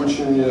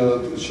 очень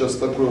сейчас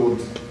такое вот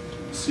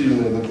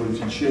сильное такое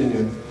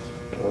течение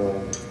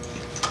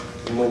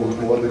новых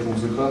молодых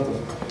музыкантов.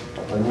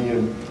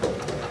 Они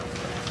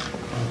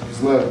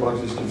знают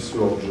практически все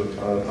о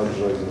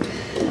джазе.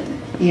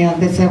 Yeah,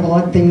 they say,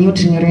 well, the new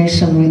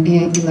generation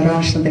in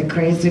Russia, they're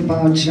crazy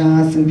about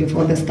jazz, and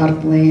before they start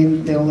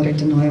playing, they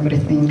already know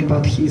everything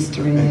about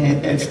history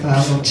and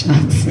style of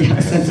jazz.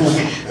 Yes, it's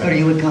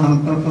really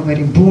come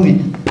very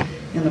booming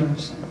in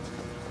Russia.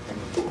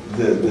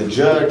 The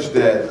judge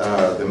that,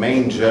 the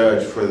main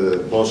judge for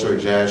the Bolshoi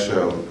Jazz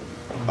Show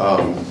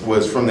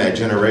was from that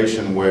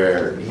generation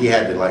where he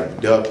had to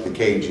like duck the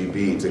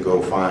KGB to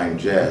go find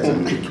jazz.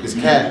 And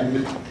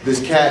this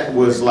cat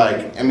was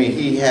like, I mean,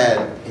 he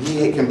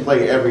can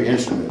play every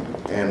instrument.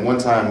 And one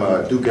time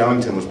Duke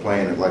Ellington was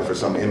playing like for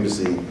some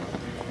embassy,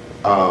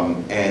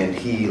 and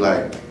he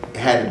like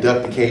had to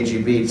duck the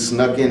KGB,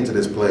 snuck into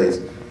this place.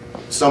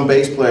 Some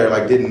bass player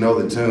like didn't know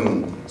the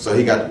tune, so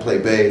he got to play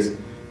bass,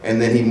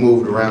 and then he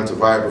moved around to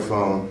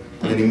vibraphone.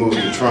 And then he moved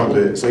to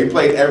trumpet. So he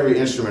played every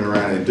instrument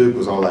around, and Duke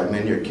was all like,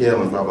 man, you're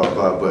killing, blah, blah,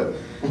 blah. But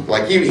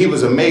like he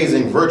was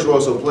amazing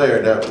virtuoso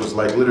player that was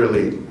like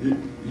literally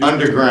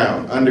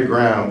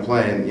underground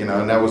playing, you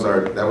know, and that was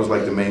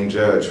like the main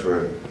judge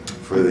for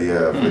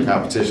the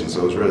competition.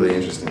 So it was really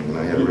interesting. You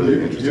know, he had a really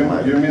interesting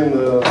life. You mean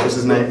what's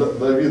his name?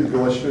 David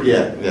Galashvili?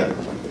 Yeah.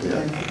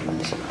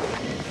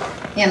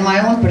 In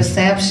my own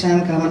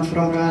perception, coming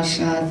from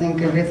Russia, I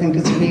think everything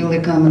is really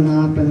coming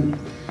up, and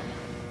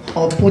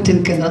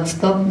Putin cannot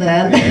stop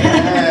that.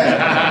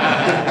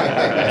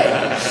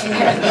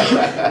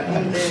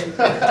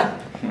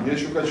 Я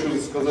еще хочу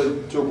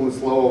сказать теплые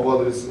слова в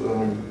адрес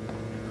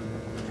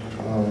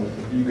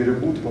Игоря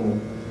Бутмана.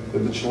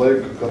 Это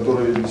человек,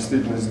 который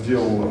действительно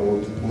сделал,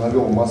 вот,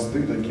 навел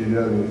мосты такие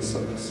реальные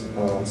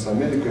с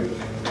Америкой.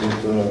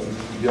 Вот,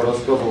 я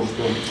рассказывал,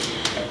 что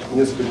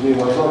несколько дней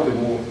назад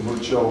ему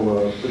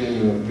вручал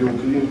премию Билл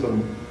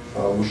Клинтон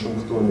в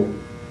Вашингтоне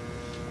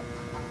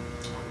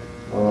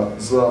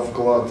за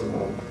вклад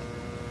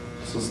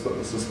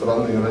со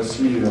стороны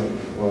России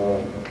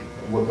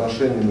в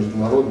отношения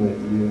международные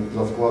и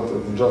за вклад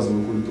в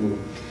джазовую культуру.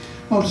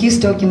 Well, he's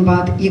talking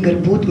about Igor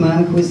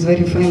Butman, who is a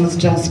very famous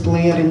jazz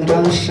player in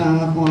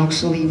Russia, who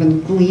actually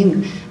even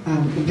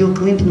Bill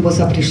Clinton was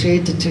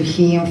appreciated to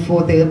him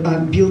for the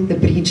build the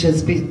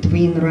bridges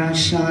between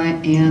Russia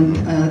and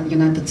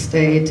United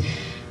States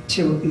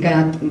to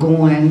get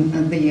going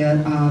the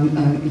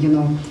you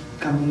know,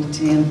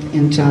 community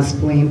and jazz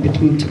playing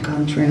between two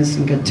countries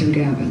and get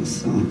together.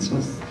 So it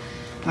was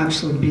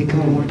actually a big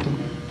award.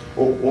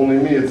 Он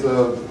имеет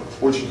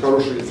очень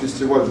хороший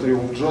фестиваль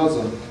 «Триумф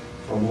джаза»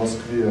 в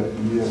Москве,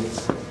 и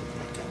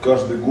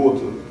каждый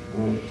год,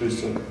 то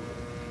есть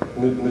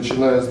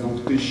начиная с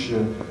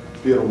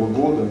 2001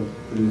 года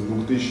или с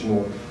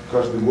 2000-го,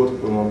 каждый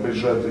год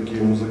приезжают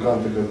такие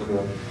музыканты,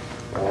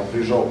 как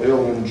приезжал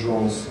Элвин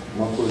Джонс,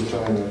 Маккой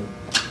Тайнер.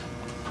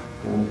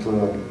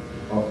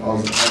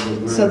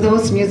 So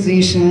those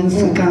musicians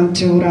come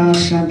to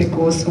Russia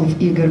because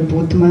of Igor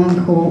Butman,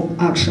 who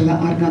actually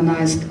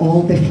organized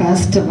all the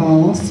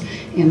festivals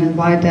and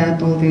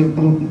invited all the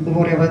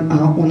whatever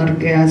honor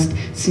guests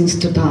since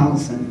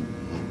 2000.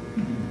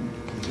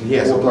 He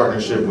has a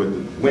partnership with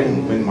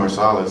Wynton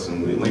Marsalis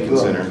and the Lincoln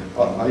Center.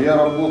 А я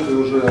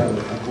работаю уже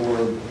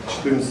около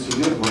 14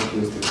 лет в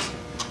оркестре.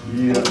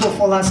 И,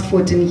 For last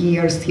 14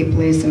 years he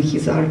plays in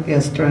his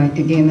orchestra.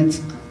 Again,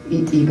 it's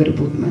Игорь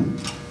Будман.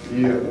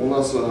 и у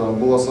нас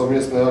была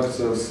совместная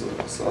акция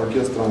с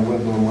оркестром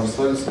Вентона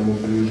Марсалиса. Мы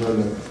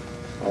приезжали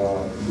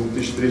в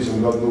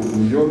 2003 году в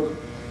Нью-Йорк,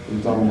 и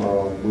там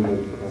были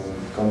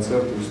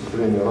концерты,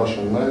 выступления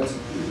Russian Nights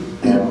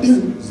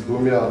с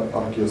двумя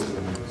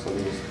оркестрами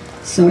совместно.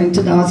 So in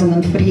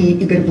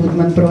 2003, Igor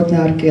Budman brought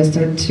the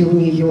orchestra to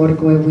New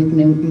York, where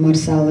Whitney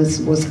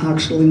Marsalis was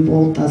actually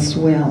involved as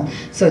well.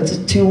 So it's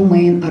two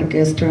main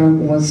orchestra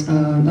was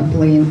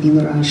playing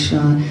in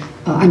Russia,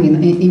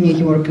 in New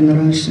York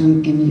and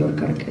Russian in New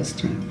York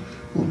orchestra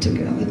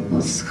altogether. It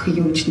was a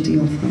huge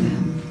deal for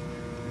them.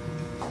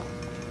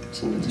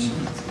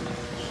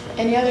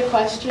 Any other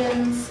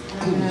questions?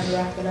 I'm going to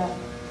wrap it up.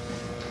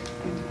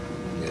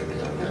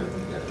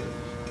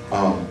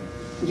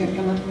 You're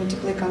not going to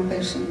play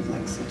compassion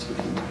like such a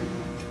thing?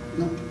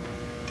 No?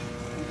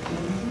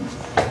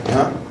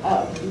 Huh?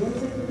 Oh,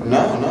 No.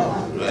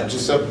 I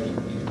just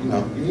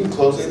you can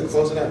close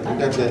it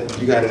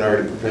out. You got it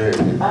already prepared.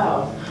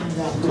 oh.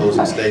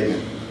 Closing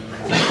statement.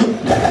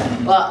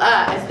 Well,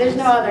 if there's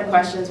no other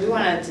questions, we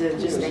wanted to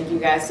just thank you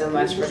guys so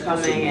much for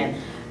coming,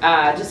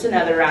 and just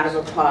another round of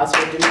applause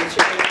for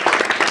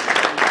Dmitry.